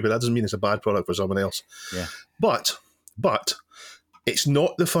for you, but that doesn't mean it's a bad product for someone else. Yeah. But it's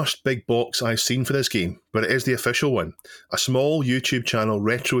not the first big box I've seen for this game, but it is the official one. A small YouTube channel,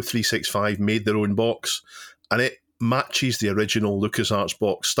 Retro365, made their own box, and it matches the original LucasArts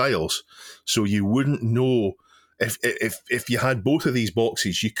box styles. So you wouldn't know if you had both of these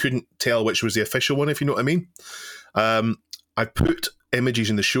boxes, you couldn't tell which was the official one, if you know what I mean. I put images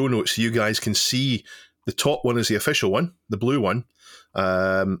in the show notes so you guys can see the top one is the official one, the blue one,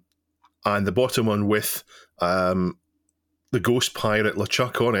 and the bottom one with the Ghost Pirate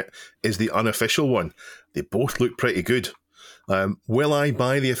LeChuck on it is the unofficial one. They both look pretty good. Will I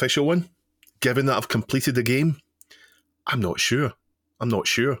buy the official one, given that I've completed the game? I'm not sure.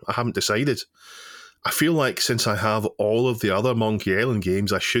 I haven't decided. I feel like since I have all of the other Monkey Island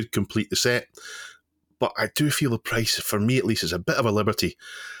games, I should complete the set. But I do feel the price, for me at least, is a bit of a liberty.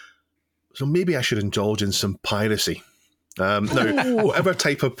 So maybe I should indulge in some piracy. Now, whatever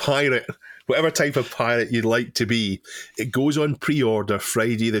type of pirate you'd like to be, it goes on pre-order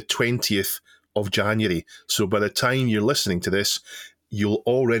Friday the 20th of January. So by the time you're listening to this, you'll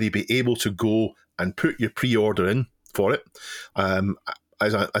already be able to go and put your pre-order in for it.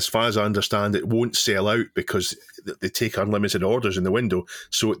 As far as I understand, it won't sell out because they take unlimited orders in the window.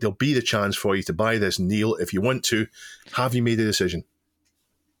 So there'll be the chance for you to buy this. Neil, if you want to, have you made a decision?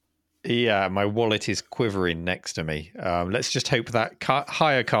 Yeah, my wallet is quivering next to me. Let's just hope that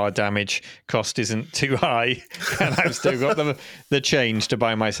higher car damage cost isn't too high, and I've still got the change to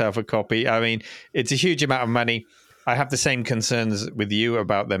buy myself a copy. I mean, it's a huge amount of money. I have the same concerns with you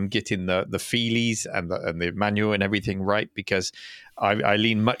about them getting the feelies and the manual and everything right, because I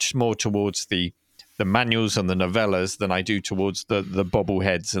lean much more towards the manuals and the novellas than I do towards the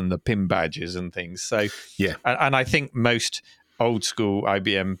bobbleheads and the pin badges and things. So yeah, and I think most old school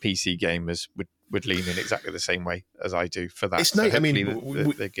IBM PC gamers would lean in exactly the same way as I do for that. It's nice. So I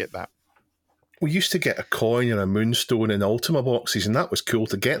mean, they get that. We used to get a coin or a moonstone in Ultima boxes, and that was cool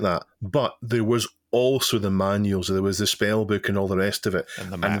to get that. But there was also the manuals, there was the spell book and all the rest of it.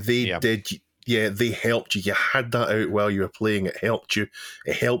 And the map, they helped you. You had that out while you were playing. It helped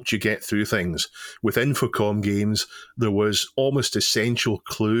you get through things. With Infocom games, there was almost essential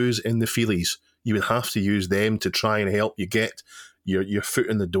clues in the feelies. You would have to use them to try and help you get your foot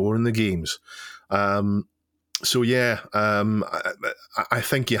in the door in the games. So yeah, I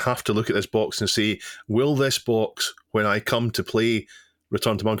think you have to look at this box and say, will this box, when I come to play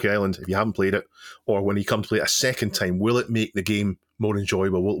Return to Monkey Island, if you haven't played it, or when you come to play it a second time, will it make the game more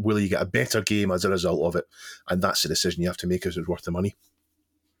enjoyable? Will you get a better game as a result of it? And that's the decision you have to make, is it worth the money?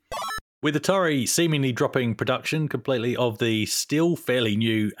 With Atari seemingly dropping production completely of the still fairly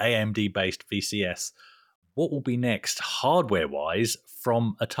new AMD-based VCS, what will be next, hardware-wise,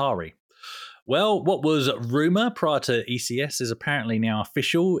 from Atari? Well, what was rumour prior to ECS is apparently now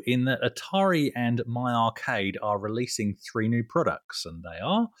official, in that Atari and MyArcade are releasing 3 new products, and they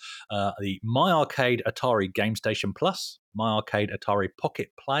are the MyArcade Atari Game Station Plus, MyArcade Atari Pocket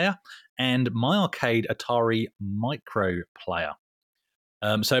Player, and MyArcade Atari Micro Player.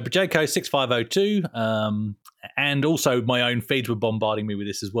 So Bajeko 6502, and also my own feeds were bombarding me with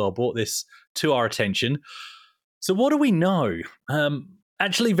this as well, brought this to our attention. So what do we know?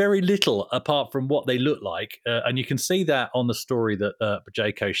 Actually, very little apart from what they look like. And you can see that on the story that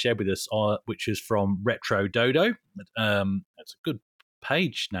Bajeko shared with us, which is from Retro Dodo. That's a good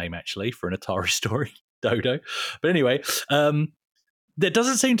page name, actually, for an Atari story, Dodo. But anyway, there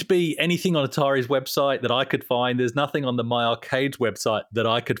doesn't seem to be anything on Atari's website that I could find. There's nothing on the MyArcade's website that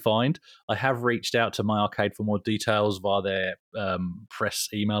I could find. I have reached out to MyArcade for more details via their press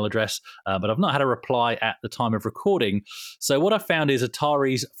email address, but I've not had a reply at the time of recording. So what I found is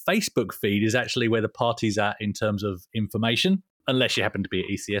Atari's Facebook feed is actually where the party's at in terms of information, unless you happen to be at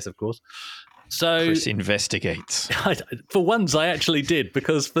ECS, of course. So Chris investigates. For once, I actually did,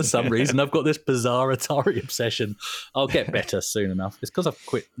 because for some reason I've got this bizarre Atari obsession. I'll get better soon enough. It's because I've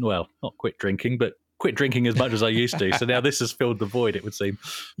quit, well, not quit drinking, but quit drinking as much as I used to. So now this has filled the void, it would seem.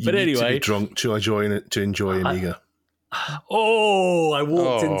 But you need anyway, to be drunk to enjoy Amiga. I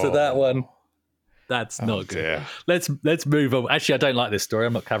walked into that one. That's not good. Let's move on. Actually, I don't like this story.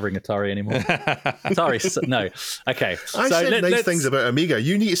 I'm not covering Atari anymore. Atari, no. Okay. I said nice things about Amiga.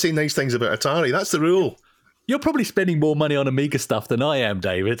 You need to say nice things about Atari. That's the rule. You're probably spending more money on Amiga stuff than I am,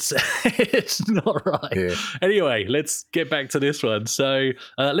 Dave. It's not right. Yeah. Anyway, let's get back to this one. So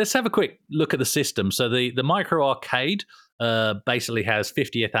let's have a quick look at the system. So the Micro Arcade basically has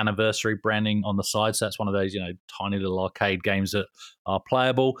 50th anniversary branding on the side. So that's one of those, tiny little arcade games that are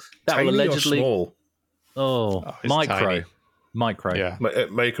playable. That Tiny will allegedly. or small? Oh, it's tiny. Micro. Yeah.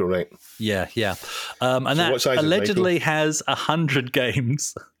 Micro, right? Yeah. And So that what size is allegedly has 100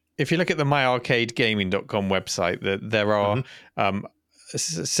 games. If you look at the myarcadegaming.com website, there are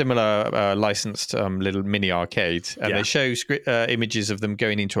similar licensed little mini arcades, and they show images of them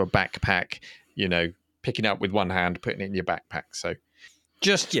going into a backpack, picking up with one hand, putting it in your backpack. So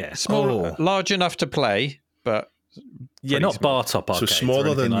just small, large enough to play, but not small. bar top arcades. So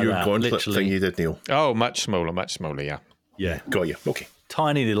smaller than like your that. gauntlet Literally. thing you did, Neil. Oh, much smaller, yeah. Yeah. Got you. Okay.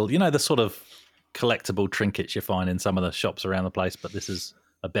 Tiny little, the sort of collectible trinkets you find in some of the shops around the place, but this is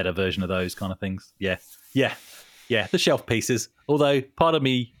a better version of those kind of things. Yeah, the shelf pieces. Although part of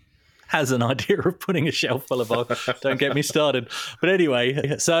me has an idea of putting a shelf full of don't get me started. But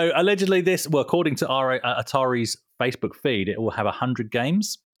anyway, so allegedly according to Atari's Facebook feed, it will have 100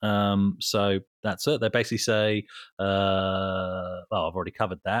 games. So that's it. They basically say, I've already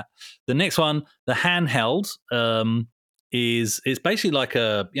covered that. The next one, the handheld, is basically like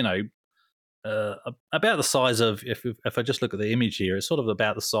about the size of, if I just look at the image here, it's sort of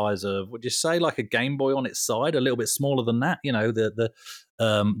about the size of, would you say like a Game Boy on its side, a little bit smaller than that, the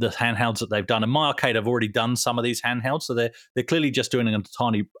handhelds that they've done. And MyArcade have already done some of these handhelds, so they're clearly just doing a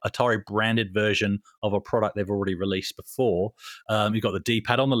tiny Atari branded version of a product they've already released before. You've got the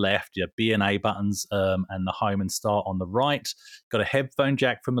D-pad on the left, you have B and A buttons, and the home and start on the right. Got a headphone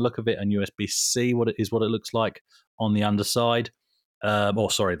jack from the look of it, and USB-C, what it looks like on the underside.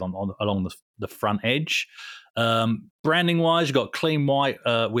 Along the front edge. Branding wise, you've got clean white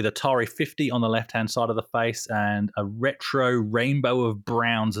with Atari 50 on the left hand side of the face and a retro rainbow of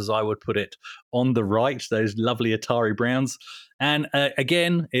browns, as I would put it, on the right, those lovely Atari browns. And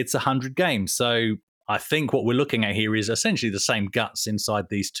again, it's 100 games. So I think what we're looking at here is essentially the same guts inside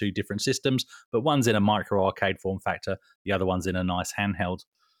these two different systems, but one's in a micro arcade form factor, the other one's in a nice handheld.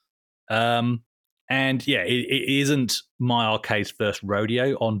 And yeah, it isn't MyArcade's first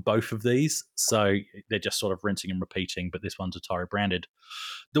rodeo on both of these, so they're just sort of rinsing and repeating, but this one's Atari branded.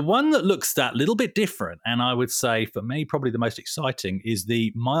 The one that looks that little bit different, and I would say for me probably the most exciting, is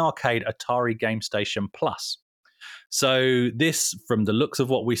the MyArcade Atari Game Station Plus. So this, from the looks of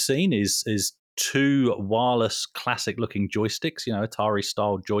what we've seen, is two wireless classic looking joysticks, Atari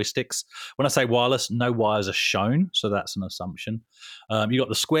style joysticks. When I say wireless, no wires are shown, so that's an assumption. You've got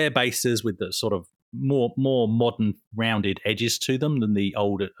the square bases with the sort of more modern rounded edges to them than the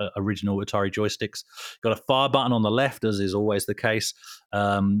old original Atari joysticks. Got a fire button on the left, as is always the case.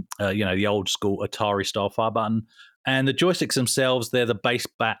 The old school Atari style fire button. And the joysticks themselves, they're the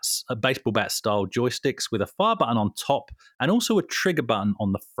baseball bat style joysticks with a fire button on top and also a trigger button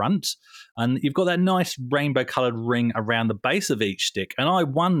on the front. And you've got that nice rainbow colored ring around the base of each stick. And I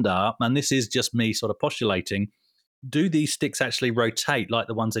wonder, and this is just me sort of postulating, do these sticks actually rotate like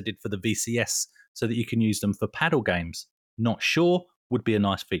the ones they did for the VCS so that you can use them for paddle games? Not sure. Would be a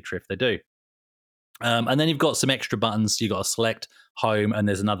nice feature if they do. And then you've got some extra buttons. You've got a select, home, and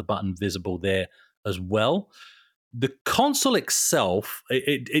there's another button visible there as well. The console itself,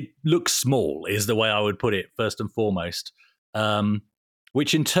 it looks small, is the way I would put it, first and foremost,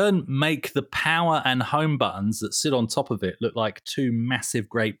 which in turn make the power and home buttons that sit on top of it look like two massive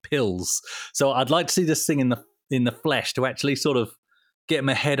great pills. So I'd like to see this thing in the flesh to actually sort of get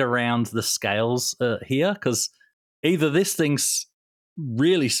my head around the scales here, because either this thing's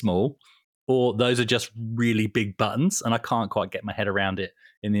really small or those are just really big buttons, and I can't quite get my head around it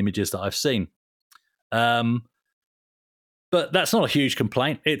in the images that I've seen. But that's not a huge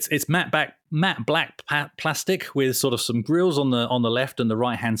complaint. It's matte black plastic with sort of some grills on the left and the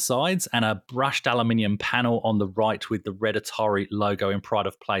right hand sides, and a brushed aluminium panel on the right with the red Atari logo in pride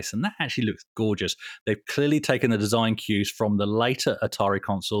of place. And that actually looks gorgeous. They've clearly taken the design cues from the later Atari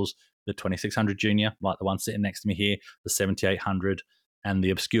consoles, the 2600 Junior, like the one sitting next to me here, the 7800, and the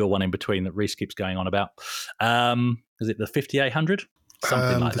obscure one in between that Reese keeps going on about. Is it the 5800?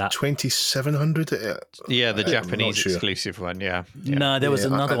 Something like that. 2700? Yeah, the Japanese exclusive one, yeah. No, there was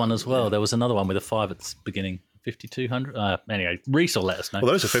another one as well. There was another one with a 5 at the beginning. 5200? Anyway, Reese will let us know.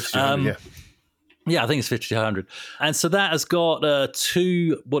 Well, there's a 5200, yeah. Yeah, I think it's 5200. And so that has got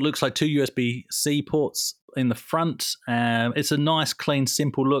what looks like two USB-C ports in the front. It's a nice, clean,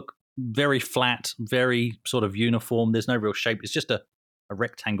 simple look. Very flat, very sort of uniform. There's no real shape. It's just a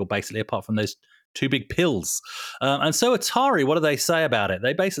rectangle, basically, apart from those two big pills. And so Atari, what do they say about it?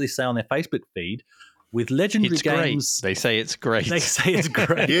 They basically say on their Facebook feed with legendary It's games. great. They say it's great. They say it's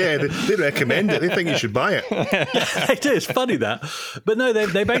great. Yeah, they recommend it. They think you should buy it. They do. It's funny that. But no,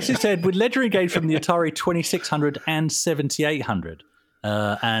 they basically said with legendary games from the Atari 2600 and 7800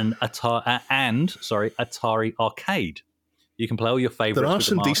 and Atari Arcade. You can play all your favorites. There are with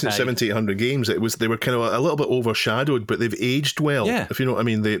some them decent arcade. 7800 games. They were kind of a little bit overshadowed, but they've aged well. Yeah. If you know what I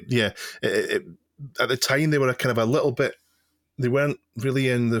mean. At the time, they were a kind of a little bit. They weren't really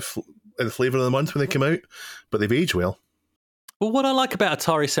in the flavour of the month when they came out, but they've aged well. Well, what I like about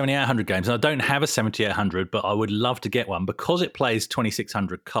Atari 7800 games, and I don't have a 7800, but I would love to get one because it plays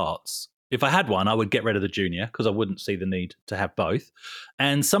 2600 carts. If I had one, I would get rid of the Junior because I wouldn't see the need to have both.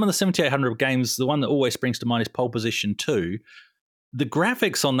 And some of the 7800 games, the one that always springs to mind is Pole Position 2. The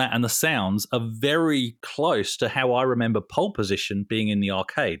graphics on that and the sounds are very close to how I remember Pole Position being in the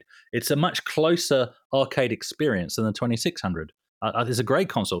arcade. It's a much closer arcade experience than the 2600. It's a great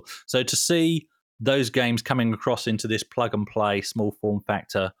console. So to see those games coming across into this plug and play, small form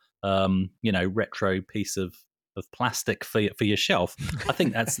factor, retro piece of plastic for your shelf, I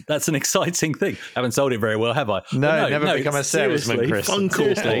think that's an exciting thing. I haven't sold it very well, have I? No, never become a salesman, Chris.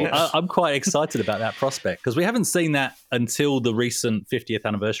 Seriously, I'm quite excited about that prospect because we haven't seen that until the recent 50th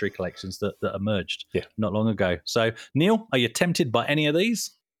anniversary collections that emerged not long ago. So, Neil, are you tempted by any of these?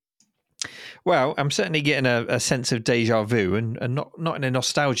 Well, I'm certainly getting a sense of deja vu, and not in a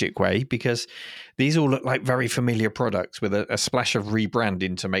nostalgic way, because these all look like very familiar products with a splash of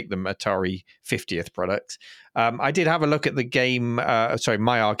rebranding to make them Atari 50th products. I did have a look at the game,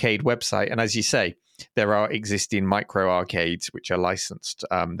 My Arcade website, and as you say, there are existing micro arcades which are licensed.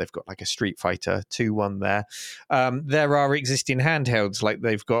 They've got like a Street Fighter 2 one there. There are existing handhelds, like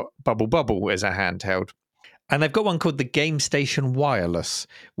they've got Bubble Bobble as a handheld. And they've got one called the Game Station Wireless,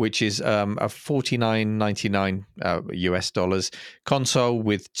 which is a $49.99 US dollars console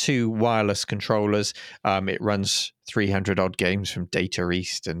with 2 wireless controllers. It runs 300 odd games from Data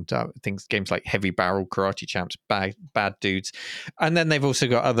East and games like Heavy Barrel, Karate Champs, Bad Dudes. And then they've also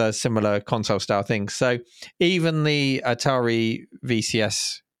got other similar console style things. So even the Atari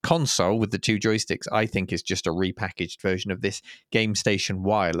VCS console with the 2 joysticks, I think, is just a repackaged version of this Game Station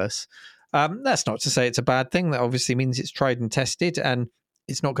Wireless. That's not to say it's a bad thing. That obviously means it's tried and tested, and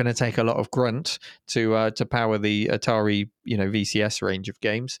it's not going to take a lot of grunt to power the Atari, VCS range of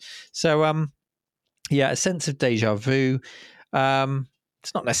games. So, a sense of deja vu.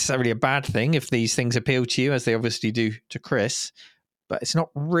 It's not necessarily a bad thing if these things appeal to you, as they obviously do to Chris, but it's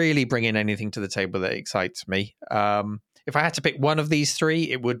not really bringing anything to the table that excites me. If I had to pick one of these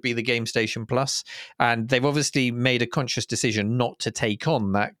 3, it would be the Game Station Plus. And they've obviously made a conscious decision not to take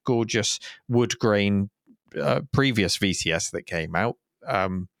on that gorgeous wood grain previous VCS that came out.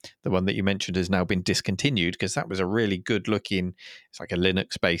 The one that you mentioned has now been discontinued because that was a really good looking, it's like a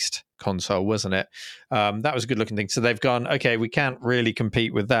Linux based console, wasn't it? That was a good looking thing. So they've gone, okay, we can't really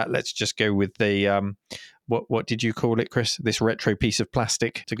compete with that. Let's just go with the, what did you call it, Chris? This retro piece of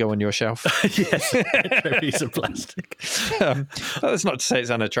plastic to go on your shelf? Yes, retro piece of plastic. That's not to say it's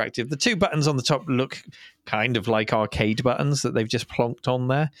unattractive. The 2 buttons on the top look kind of like arcade buttons that they've just plonked on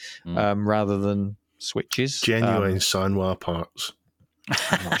there rather than switches. Genuine Sanwa parts.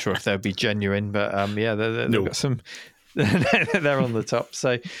 I'm not sure if they'd be genuine, but they've got some. They're on the top.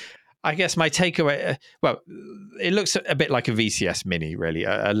 So I guess my takeaway, it looks a bit like a VCS Mini, really,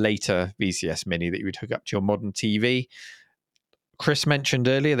 a later VCS Mini that you would hook up to your modern TV. Chris mentioned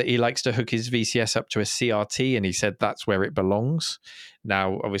earlier that he likes to hook his VCS up to a CRT, and he said that's where it belongs.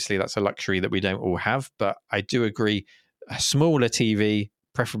 Now, obviously, that's a luxury that we don't all have, but I do agree a smaller TV,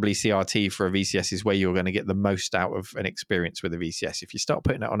 preferably CRT for a VCS, is where you're going to get the most out of an experience with a VCS. If you start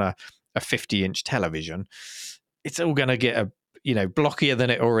putting it on a 50-inch television, it's all going to get blockier than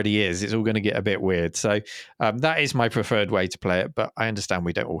it already is. It's all going to get a bit weird. So that is my preferred way to play it, but I understand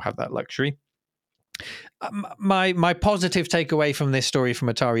we don't all have that luxury. My positive takeaway from this story from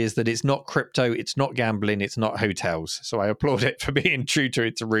Atari is that it's not crypto, it's not gambling, it's not hotels. So I applaud it for being true to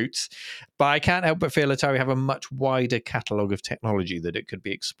its roots. But I can't help but feel Atari have a much wider catalogue of technology that it could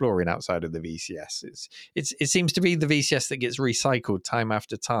be exploring outside of the VCS. It seems to be the VCS that gets recycled time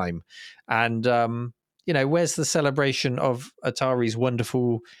after time. And, where's the celebration of Atari's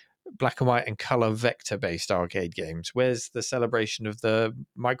wonderful black and white and color vector based arcade games? Where's the celebration of the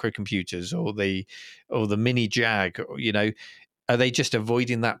microcomputers or the mini Jag? Are they just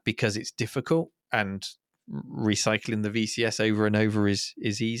avoiding that because it's difficult and recycling the VCS over and over is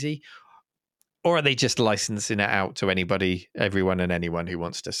easy? Or are they just licensing it out to everyone and anyone who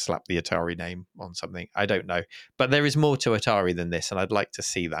wants to slap the Atari name on something? I don't know. But there is more to Atari than this, and I'd like to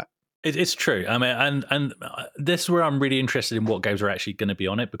see that. It's true. I mean, and this is where I'm really interested in what games are actually going to be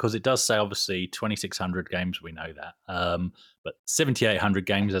on it, because it does say obviously 2,600 games. We know that, but 7,800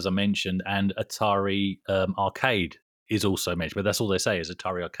 games, as I mentioned, and Atari Arcade is also mentioned. But that's all they say is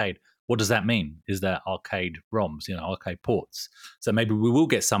Atari Arcade. What does that mean? Is that arcade ROMs, arcade ports? So maybe we will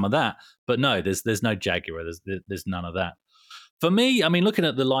get some of that. But no, there's no Jaguar. There's none of that. For me, I mean, looking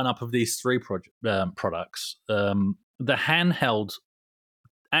at the lineup of these three products, the handheld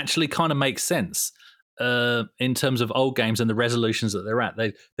actually kind of makes sense in terms of old games and the resolutions that they're at.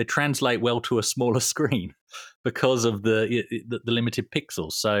 They translate well to a smaller screen because of the limited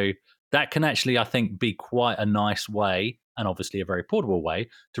pixels. So that can actually, I think, be quite a nice way, and obviously a very portable way,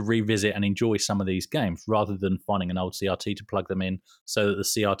 to revisit and enjoy some of these games rather than finding an old CRT to plug them in so that the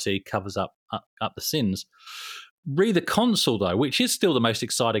CRT covers up the sins. The console, though, which is still the most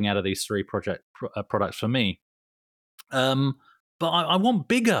exciting out of these three products for me. But I want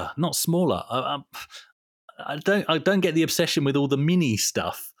bigger, not smaller. I don't get the obsession with all the mini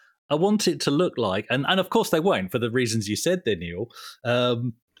stuff. I want it to look like, and of course they won't for the reasons you said there, Neil.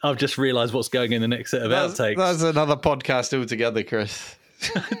 I've just realised what's going in the next set of outtakes. That's another podcast altogether, Chris.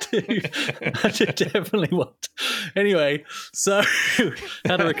 I do definitely want. Anyway, so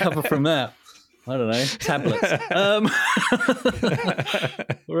how to recover from that? I don't know, tablets.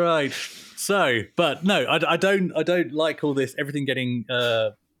 Right. So, but no, I don't like all this. Everything getting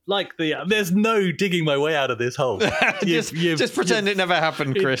like there's no digging my way out of this hole. Just pretend it never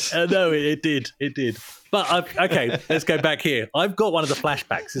happened, Chris. No, it did. But okay, let's go back here. I've got one of the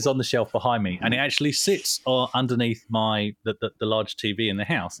flashbacks. It's on the shelf behind me, and it actually sits underneath the large TV in the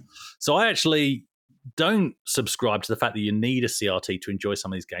house. So I actually don't subscribe to the fact that you need a CRT to enjoy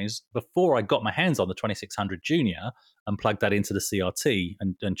some of these games. Before I got my hands on the 2600 Junior and plugged that into the CRT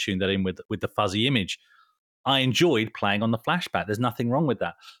and tuned that in with the fuzzy image, I enjoyed playing on the flashback. There's nothing wrong with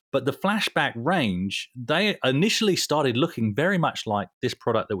that. But the flashback range, they initially started looking very much like this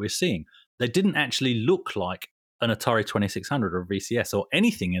product that we're seeing. They didn't actually look like an Atari 2600 or a VCS or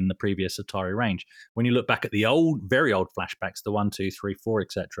anything in the previous Atari range. When you look back at the very old flashbacks, the 1, 2, 3, 4,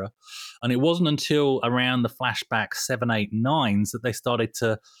 etc., and it wasn't until around the flashback 7, 8, 9s that they started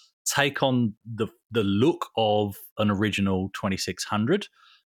to take on the look of an original 2600,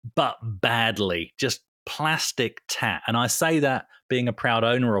 but badly, just plastic tat. And I say that being a proud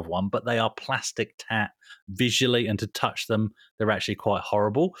owner of one, but they are plastic tat visually, and to touch them, they're actually quite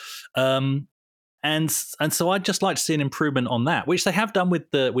horrible. And so I'd just like to see an improvement on that, which they have done with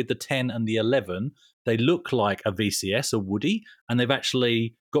the 10 and the 11. They look like a VCS, a Woody, and they've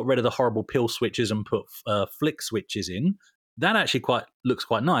actually got rid of the horrible pill switches and put flick switches in. That actually looks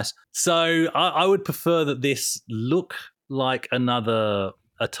quite nice. So I would prefer that this look like another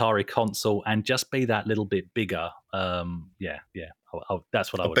Atari console and just be that little bit bigger. That's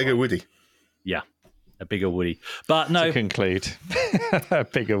what I would. A bigger like. Woody. Yeah. A bigger Woody. But no. To conclude, a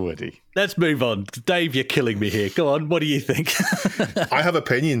bigger Woody. Let's move on. Dave, you're killing me here. Go on. What do you think? I have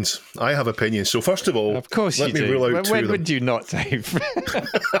opinions. So first of all, of course let me rule out two when of them. would you not, Dave?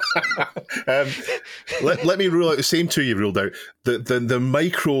 Let me rule out the same two you ruled out. The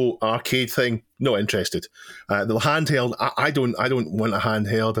micro arcade thing, not interested. The handheld, I don't want a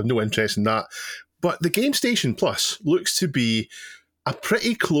handheld. I've no interest in that. But the Game Station Plus looks to be a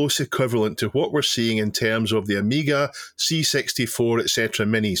pretty close equivalent to what we're seeing in terms of the Amiga, C64, etc.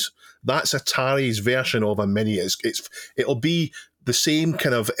 minis. That's Atari's version of a mini. It'll be the same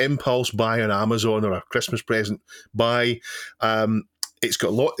kind of impulse buy on Amazon or a Christmas present buy.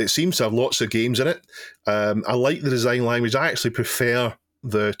 It seems to have lots of games in it. I like the design language. I actually prefer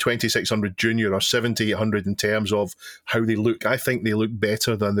the 2600 Junior or 7800 in terms of how they look. I think they look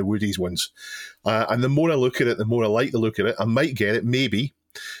better than the Woody's ones. And the more I look at it, the more I like the look at it. I might get it, maybe.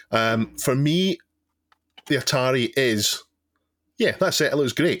 For me, the Atari is... Yeah, that's it. It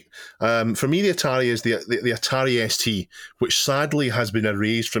looks great. For me, the Atari is the Atari ST, which sadly has been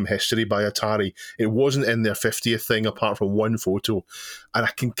erased from history by Atari. It wasn't in their 50th thing apart from one photo. And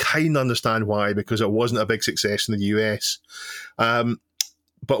I can kind of understand why, because it wasn't a big success in the US.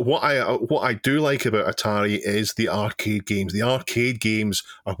 But what I do like about Atari is the arcade games. The arcade games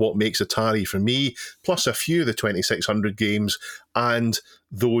are what makes Atari for me, plus a few of the 2600 games and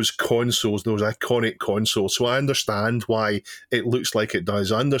those consoles, those iconic consoles. So I understand why it looks like it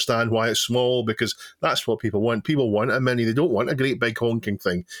does. I understand why it's small, because that's what people want. People want a mini. They don't want a great big honking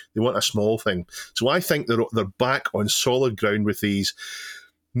thing. They want a small thing. So I think they're back on solid ground with these.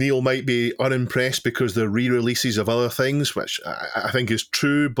 Neil might be unimpressed because they're re-releases of other things, which I think is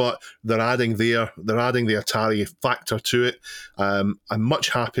true, but they're adding the Atari factor to it. I'm much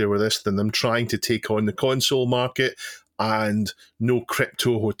happier with this than them trying to take on the console market. and no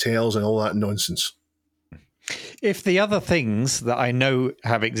crypto hotels and all that nonsense. If the other things that I know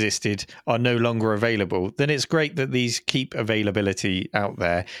have existed are no longer available, then it's great that these keep availability out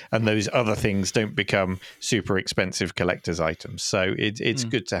there and those other things don't become super expensive collector's items. So it's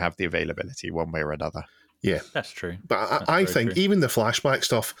good to have the availability one way or another. Yeah, That's true. but I think even the flashback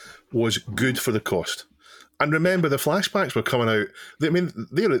stuff was good for the cost. And remember, the flashbacks were coming out.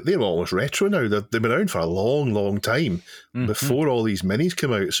 They're almost retro now. They've been around for a long, long time before all these minis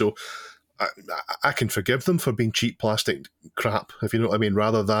come out. So I can forgive them for being cheap plastic crap, if you know what I mean,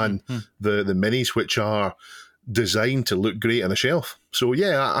 rather than the minis, which are designed to look great on a shelf. So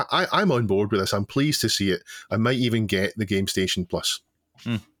yeah, I'm on board with this. I'm pleased to see it. I might even get the Game Station Plus.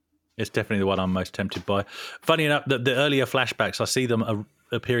 It's definitely the one I'm most tempted by. Funny enough, the earlier flashbacks, I see them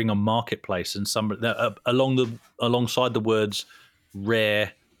appearing on Marketplace, and some alongside the words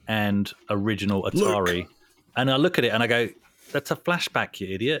 "rare" and "original Atari," Look. And I look at it and I go, "That's a flashback,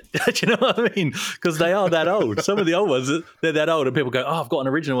 you idiot!" Do you know what I mean? Because they are that old. Some of the old ones, they're that old, and people go, "Oh, I've got an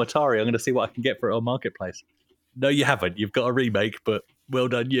original Atari. I'm going to see what I can get for it on Marketplace." No, you haven't. You've got a remake, but well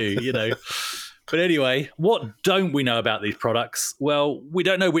done, you know. But anyway, what don't we know about these products? Well, we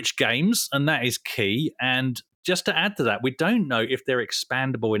don't know which games, and that is key. And just to add to that, we don't know if they're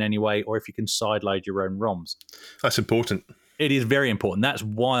expandable in any way or if you can sideload your own ROMs. That's important. It is very important. That's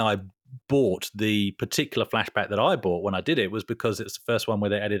why I bought the particular flashback that I bought when I did it, was because it's the first one where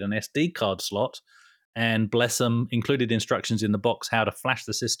they added an SD card slot. And bless them, included instructions in the box how to flash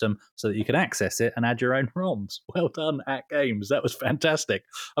the system so that you can access it and add your own ROMs. Well done, At Games. That was fantastic.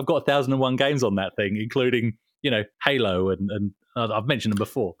 I've got 1,001 games on that thing, including, Halo and I've mentioned them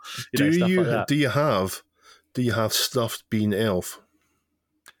before. Stuff like that. Do you have Stuffed Bean Elf?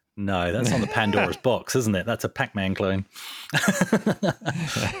 No, that's on the Pandora's box, isn't it? That's a Pac-Man clone.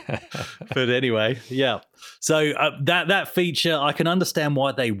 But anyway, yeah. So that feature, I can understand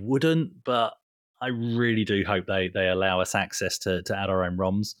why they wouldn't, but I really do hope they allow us access to add our own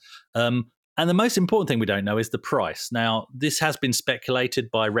ROMs. And the most important thing we don't know is the price. Now, this has been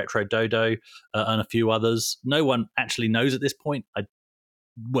speculated by Retro Dodo and a few others. No one actually knows at this point.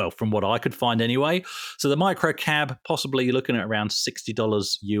 From what I could find anyway. So the micro cab, possibly you're looking at around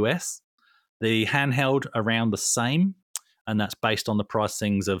 $60 US. The handheld, around the same. And that's based on the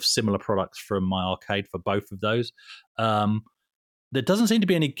pricings of similar products from my arcade for both of those. There doesn't seem to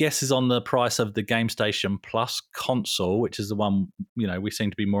be any guesses on the price of the Game Station Plus console, which is the one we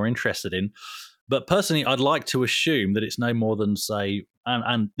seem to be more interested in. But personally, I'd like to assume that it's no more than, say,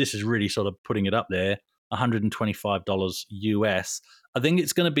 and this is really sort of putting it up there, $125 US. I think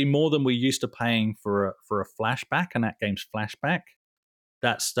it's going to be more than we're used to paying for a flashback, an At Games flashback.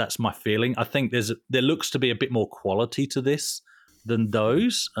 That's my feeling. I think there looks to be a bit more quality to this than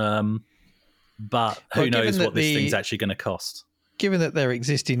those. But who knows what this thing's actually going to cost. Given that their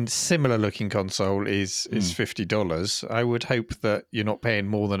existing similar looking console is $50, I would hope that you're not paying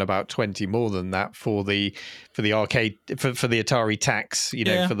more than about $20 more than that for the arcade for the Atari tax,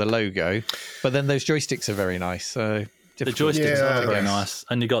 for the logo. But then those joysticks are very nice. So the joysticks are very nice,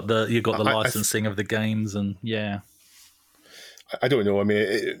 and you got the licensing of the games, and I don't know. I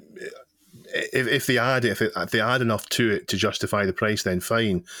mean, if they add enough to it to justify the price, then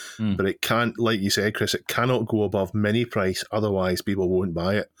fine. But it can't, like you said, Chris, it cannot go above mini price. Otherwise, people won't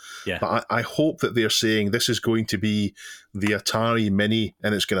buy it. Yeah. But I hope that they're saying this is going to be the Atari Mini,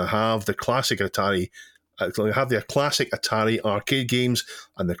 and it's going to have the classic Atari. It's going to have the classic Atari arcade games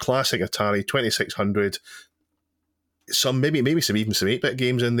and the classic Atari 2600. Maybe some 8-bit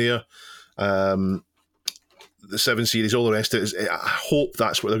games in there. The 7 Series, all the rest of it. I hope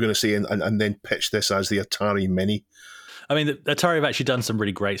that's what they're going to say and then pitch this as the Atari Mini. I mean, Atari have actually done some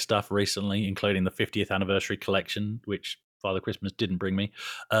really great stuff recently, including the 50th anniversary collection, which Father Christmas didn't bring me.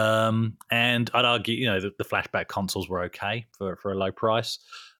 And I'd argue, the flashback consoles were okay for a low price.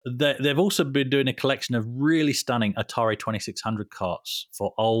 They've also been doing a collection of really stunning Atari 2600 carts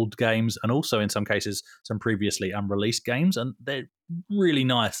for old games, and also in some cases some previously unreleased games, and they're really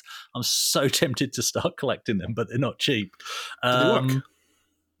nice. I'm so tempted to start collecting them, but they're not cheap. Do they work?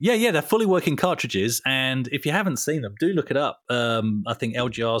 Yeah, they're fully working cartridges, and if you haven't seen them, do look it up. I think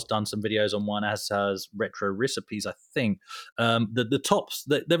LGR's done some videos on one, as has Retro Recipes, I think. The tops,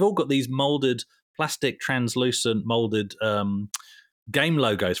 they've all got these molded, plastic, translucent, molded game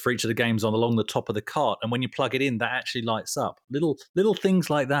logos for each of the games along the top of the cart, and when you plug it in, that actually lights up. Little things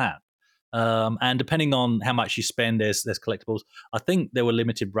like that. And depending on how much you spend, there's collectibles. I think there were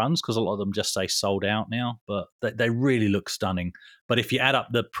limited runs because a lot of them just say sold out now, but they really look stunning. But if you add up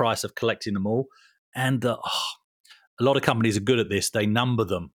the price of collecting them all, and a lot of companies are good at this, they number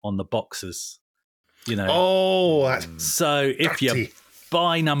them on the boxes. You know. Oh, that's So if you dirty.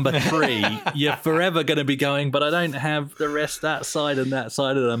 buy number 3, you're forever going to be going, but I don't have the rest that side, and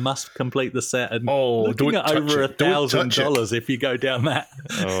I must complete the set. And looking don't at over touch it. Don't touch it. $1,000 if you go down that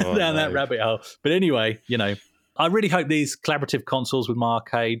that rabbit hole. But anyway, you know, I really hope these collaborative consoles with my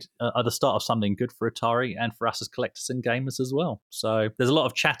arcade are the start of something good for Atari and for us as collectors and gamers as well. So there's a lot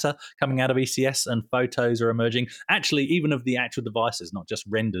of chatter coming out of ECS, and photos are emerging. Actually, even of the actual devices, not just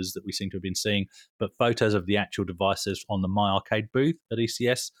renders that we seem to have been seeing, but photos of the actual devices on the My Arcade booth at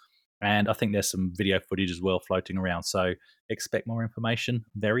ECS. And I think there's some video footage as well floating around. So expect more information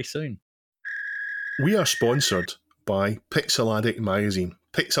very soon. We are sponsored by Pixel Addict magazine.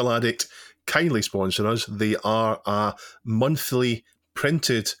 Pixel Addict kindly sponsor us. They are a monthly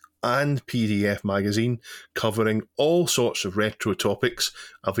printed and PDF magazine covering all sorts of retro topics,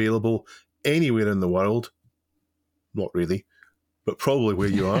 available anywhere in the world. Not really, but probably where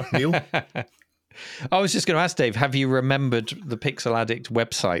you are, Neil. I was just going to ask Dave, have you remembered the Pixel Addict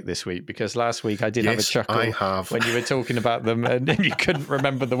website this week? Because last week I did have a chuckle I have. when you were talking about them and you couldn't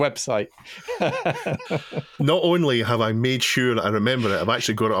remember the website. Not only have I made sure that I remember it, I've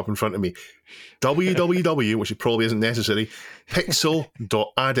actually got it up in front of me. www, which probably isn't necessary,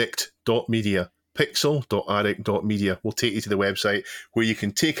 pixel.addict.media. Pixel.addict.media will take you to the website where you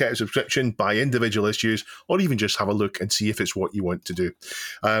can take out a subscription, buy individual issues, or even just have a look and see if it's what you want to do.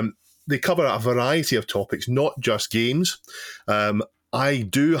 They cover a variety of topics, not just games. I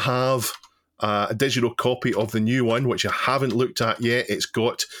do have a digital copy of the new one, which I haven't looked at yet. It's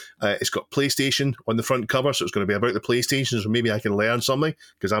got PlayStation on the front cover, so it's going to be about the PlayStation, so maybe I can learn something,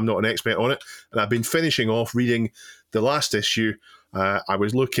 because I'm not an expert on it. And I've been finishing off reading the last issue. I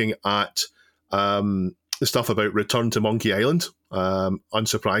was looking at the stuff about Return to Monkey Island,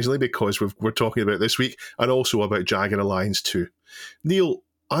 unsurprisingly, because we're talking about this week, and also about Jagged Alliance 2. Neil,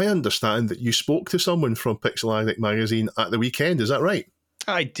 I understand that you spoke to someone from Pixel Addict magazine at the weekend. Is that right?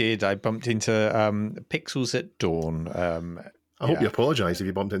 I did. I bumped into Pixels at Dawn. I hope you apologise if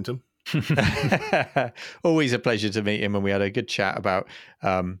you bumped into him. Always a pleasure to meet him, and we had a good chat about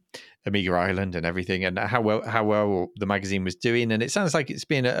Amiga Island and everything, and how well the magazine was doing. And it sounds like it's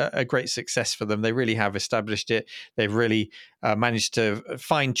been a great success for them. They really have established it. They've really managed to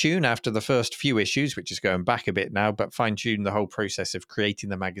fine-tune after the first few issues, which is going back a bit now, but fine-tune the whole process of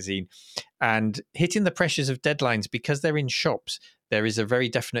creating the magazine and hitting the pressures of deadlines. Because they're in shops, there is a very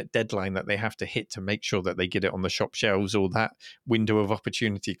definite deadline that they have to hit to make sure that they get it on the shop shelves, or that window of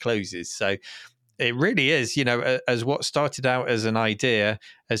opportunity closes. So it really is, you know, as what started out as an idea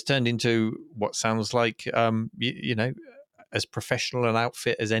has turned into what sounds like, you know, as professional an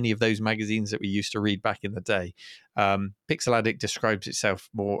outfit as any of those magazines that we used to read back in the day. Pixel Addict describes itself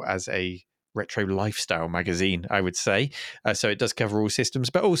more as a retro lifestyle magazine, I would say. So it does cover all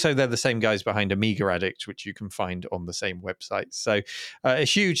systems, but also they're the same guys behind Amiga Addict, which you can find on the same website. So a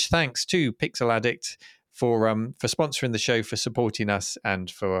huge thanks to Pixel Addict for sponsoring the show, for supporting us,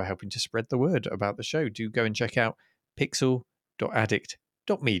 and for helping to spread the word about the show. Do go and check out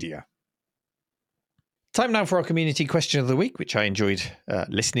pixel.addict.media. Time now for our community question of the week, which I enjoyed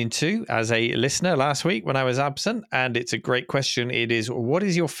listening to as a listener last week when I was absent. And it's a great question. It is, what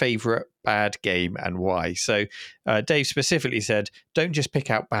is your favorite bad game and why? So Dave specifically said, don't just pick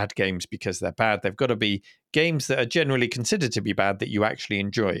out bad games because they're bad. They've got to be games that are generally considered to be bad that you actually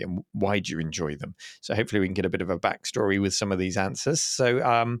enjoy, and why do you enjoy them? So hopefully we can get a bit of a backstory with some of these answers.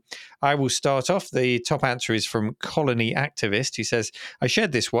 So I will start off. The top answer is from Colony Activist, who says, I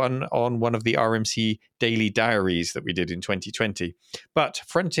shared this one on one of the RMC daily diaries that we did in 2020, but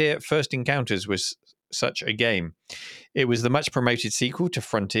Frontier First Encounters was such a game. It was the much promoted sequel to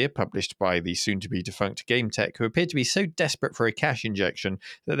Frontier, published by the soon-to-be defunct GameTech, who appeared to be so desperate for a cash injection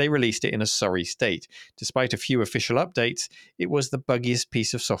that they released it in a sorry state. Despite a few official updates, it was the buggiest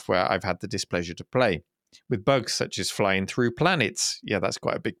piece of software I've had the displeasure to play. With bugs such as flying through planets, yeah, that's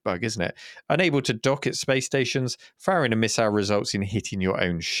quite a big bug, isn't it? Unable to dock at space stations, firing a missile results in hitting your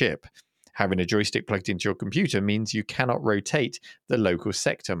own ship. Having a joystick plugged into your computer means you cannot rotate the local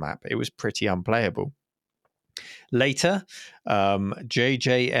sector map. It was pretty unplayable. Later,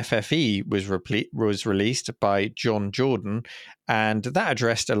 JJFFE was released by John Jordan, and that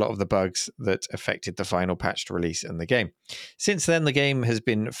addressed a lot of the bugs that affected the final patched release in the game. Since then, the game has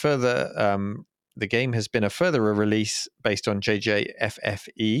been a further release based on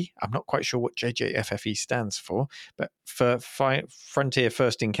JJFFE. I'm not quite sure what JJFFE stands for, but for Frontier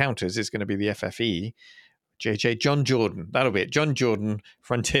First Encounters is going to be the FFE. John Jordan, that'll be it. John Jordan,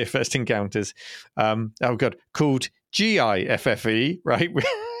 Frontier First Encounters. Called GIFFE, right?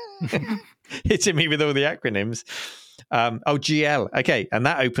 Hitting me with all the acronyms. GL. Okay, and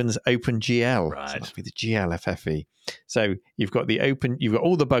that opens OpenGL. Right. So that'll be the GLFFE. So you've got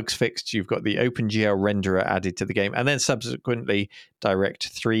all the bugs fixed. You've got the OpenGL renderer added to the game, and then subsequently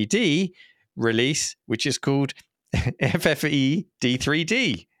Direct 3D release, which is called FFE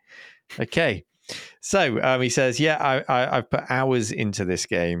D3D. Okay. So he says, I've put hours into this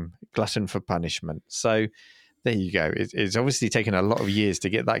game, Glutton for Punishment. So there you go. It's obviously taken a lot of years to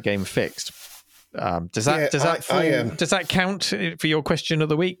get that game fixed. Does that count for your question of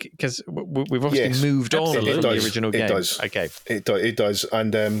the week? Because we've obviously moved on from the original game. It does. Okay. It does.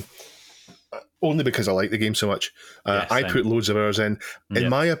 And only because I like the game so much. I put loads of hours in. In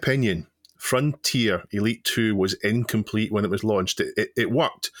my opinion, Frontier Elite 2 was incomplete when it was launched. It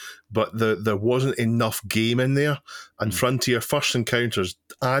worked, but there wasn't enough game in there. And Frontier First Encounters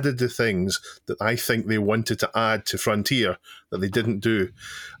added the things that I think they wanted to add to Frontier that they didn't do.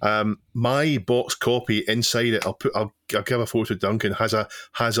 My box copy inside it, I'll give a photo to Duncan, has a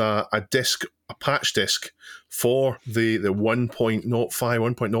disc, a patch disc for the 1.05,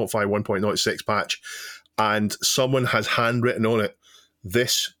 1.06 patch, and someone has handwritten on it,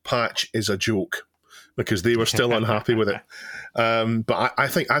 "This patch is a joke," because they were still unhappy with it. But I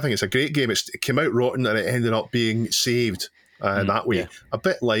think it's a great game. It came out rotten and it ended up being saved that way. Yeah. A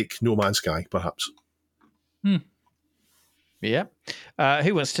bit like No Man's Sky, perhaps. Yeah.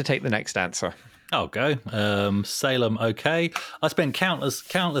 Who wants to take the next answer? I'll go. Salem, okay. I spent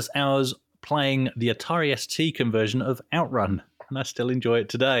countless hours playing the Atari ST conversion of Outrun, and I still enjoy it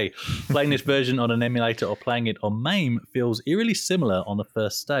today. Playing this version on an emulator or playing it on MAME feels eerily similar on the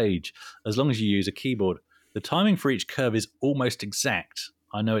first stage, as long as you use a keyboard. The timing for each curve is almost exact.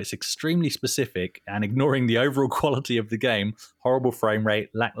 I know it's extremely specific, and ignoring the overall quality of the game, horrible frame rate,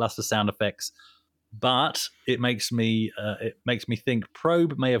 lackluster sound effects, but it makes me think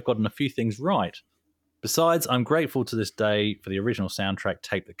Probe may have gotten a few things right. Besides, I'm grateful to this day for the original soundtrack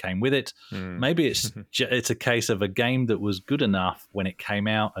tape that came with it. Maybe it's a case of a game that was good enough when it came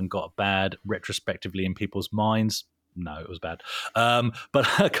out and got bad retrospectively in people's minds. No, it was bad.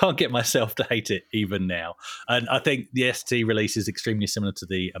 But I can't get myself to hate it even now. And I think the ST release is extremely similar to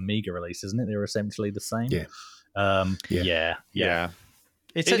the Amiga release, isn't it? They're essentially the same. Yeah.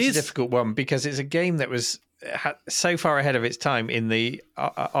 It's such a difficult one because it's a game that was so far ahead of its time in the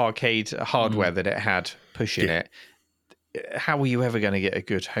arcade hardware that it had pushing it. How were you ever going to get a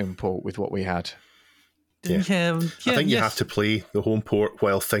good home port with what we had? I think you have to play the home port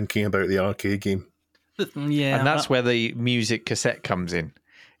while thinking about the arcade game. And that's where the music cassette comes in.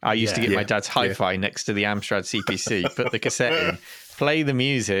 I used to get my dad's hi-fi next to the Amstrad CPC, put the cassette in, play the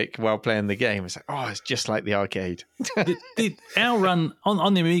music while playing the game. It's like, it's just like the arcade. the Outrun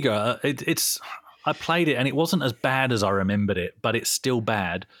on the Amiga, I played it and it wasn't as bad as I remembered it, but it's still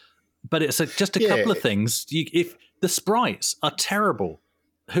bad. But it's just a couple of things. If the sprites are terrible,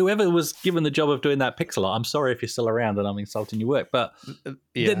 whoever was given the job of doing that pixel art, I'm sorry if you're still around and I'm insulting your work, but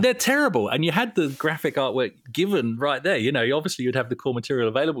they're terrible. And you had the graphic artwork given right there. You know, obviously you'd have the core material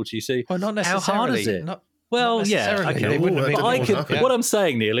available to you. See, not necessarily. How hard is it? Well, yeah. Okay. What I'm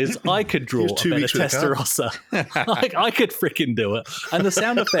saying, Neil, is I could draw a better Testarossa. I could freaking do it. And the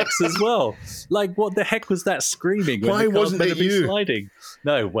sound effects as well. Like, what the heck was that screaming? Why wasn't it you? Sliding?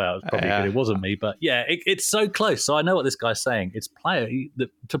 No, well, it's probably good. It wasn't me. But yeah, it's so close. So I know what this guy's saying.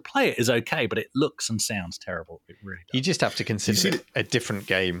 To play it is okay, but it looks and sounds terrible. It really does. You just have to consider it a different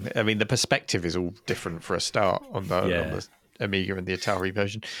game. I mean, the perspective is all different for a start on the Amiga and the Atari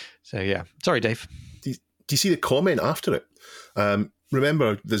version. So yeah. Sorry, Dave. Do you see the comment after it?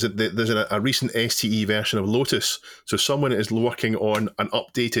 Remember, there's a recent STE version of Lotus. So someone is working on an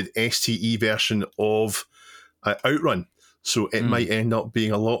updated STE version of Outrun. So it might end up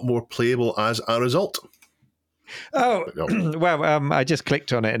being a lot more playable as a result. Oh, well, I just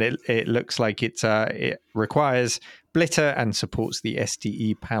clicked on it and it looks like it requires Blitter and supports the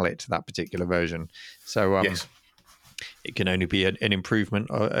STE palette, that particular version. So yes. It can only be an improvement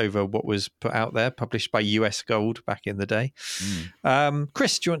over what was put out there, published by US Gold back in the day.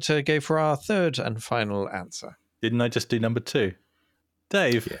 Chris, do you want to go for our third and final answer? Didn't I just do number 2?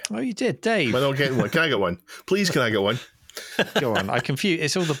 Dave. Yeah. Oh, you did, Dave. Well, I'll get one. Can I get one? Please, can I get one? Go on.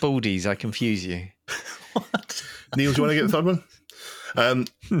 It's all the baldies. I confuse you. What? Neil, do you want to get the third one?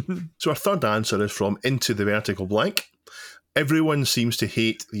 So our third answer is from Into the Vertical Blank. Everyone seems to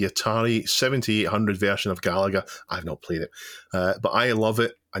hate the Atari 7800 version of Galaga. I've not played it, but I love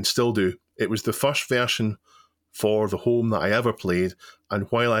it and still do. It was the first version for the home that I ever played, and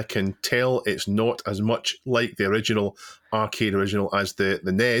while I can tell it's not as much like the arcade original as the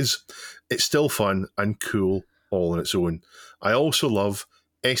NES, it's still fun and cool all on its own. I also love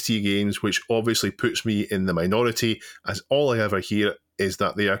ST games, which obviously puts me in the minority, as all I ever hear is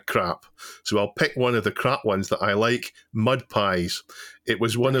that they are crap. So I'll pick one of the crap ones that I like, Mud Pies. It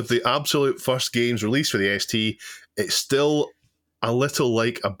was one of the absolute first games released for the ST. It's still a little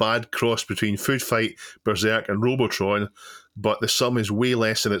like a bad cross between Food Fight, Berserk and Robotron, but the sum is way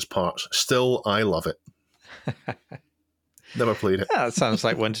less than its parts. Still, I love it. Never played it. Yeah, that sounds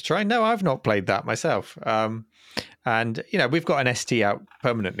like one to try. No, I've not played that myself. And, we've got an ST out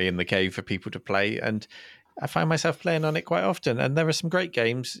permanently in the cave for people to play. And I find myself playing on it quite often. And there are some great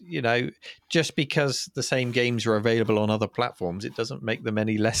games, just because the same games are available on other platforms, it doesn't make them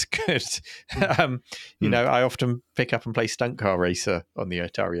any less good. I often pick up and play Stunt Car Racer on the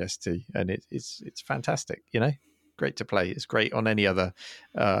Atari ST, and it's fantastic, Great to play. It's great on any other,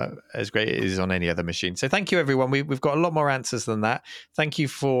 as great as it is on any other machine. So thank you, everyone. We've got a lot more answers than that. Thank you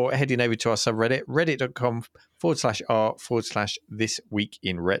for heading over to our subreddit, reddit.com/r/This Week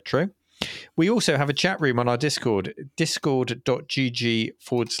in Retro. We also have a chat room on our Discord.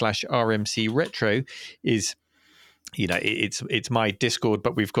 Discord.gg/RMC Retro is, it's my Discord,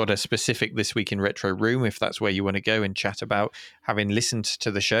 but we've got a specific This Week in Retro room if that's where you want to go and chat about having listened to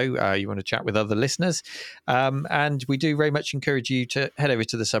the show. You want to chat with other listeners. And we do very much encourage you to head over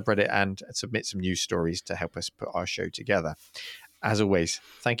to the subreddit and submit some news stories to help us put our show together. As always,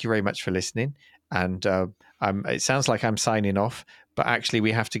 thank you very much for listening. And it sounds like I'm signing off, but actually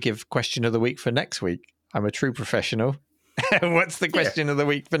we have to give question of the week for next week. I'm a true professional. What's the question of the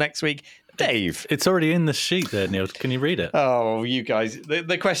week for next week, Dave? It's already in the sheet there, Neil. Can you read it? Oh, you guys.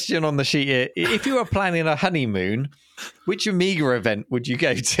 The question on the sheet here, if you were planning a honeymoon, which Amiga event would you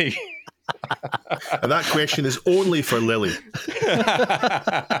go to? And that question is only for Lily.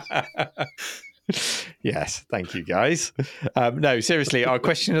 Yes, thank you, guys. No, seriously, our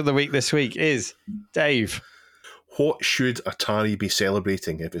question of the week this week is, Dave. What should Atari be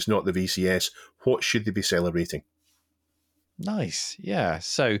celebrating? If it's not the VCS, what should they be celebrating? Nice. Yeah.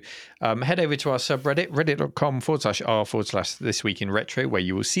 So head over to our subreddit, reddit.com/r/This Week in Retro, where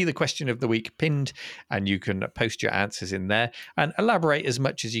you will see the question of the week pinned and you can post your answers in there and elaborate as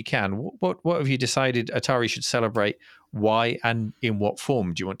much as you can. What have you decided Atari should celebrate? Why and in what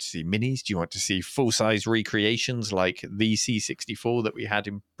form? Do you want to see minis? Do you want to see full-size recreations like the C64 that we had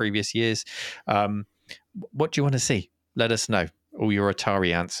in previous years? What do you want to see? Let us know. All your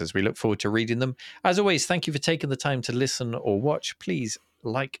Atari answers. We look forward to reading them. As always, thank you for taking the time to listen or watch. Please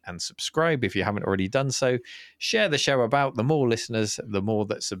like and subscribe if you haven't already done so. Share the show about. The more listeners, the more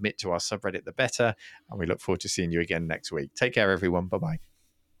that submit to our subreddit, the better. And we look forward to seeing you again next week. Take care, everyone. Bye-bye.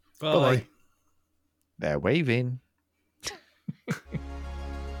 Bye-bye. They're waving.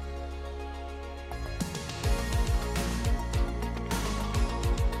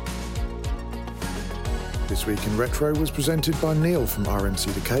 This Week in Retro was presented by Neil from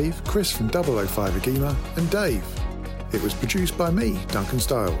RMC The Cave, Chris from 005 Agema, and Dave. It was produced by me, Duncan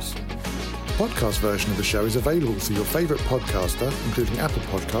Stiles. The podcast version of the show is available through your favourite podcaster, including Apple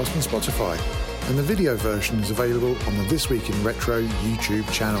Podcasts and Spotify, and the video version is available on the This Week in Retro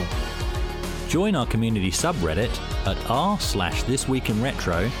YouTube channel. Join our community subreddit at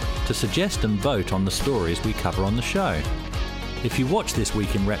r/thisweekinretro to suggest and vote on the stories we cover on the show. If you watch This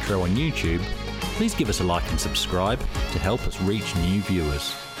Week in Retro on YouTube, please give us a like and subscribe to help us reach new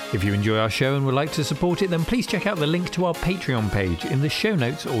viewers. If you enjoy our show and would like to support it, then please check out the link to our Patreon page in the show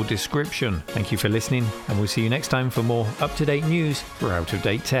notes or description. Thank you for listening, and we'll see you next time for more up-to-date news for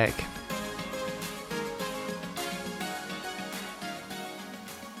out-of-date tech.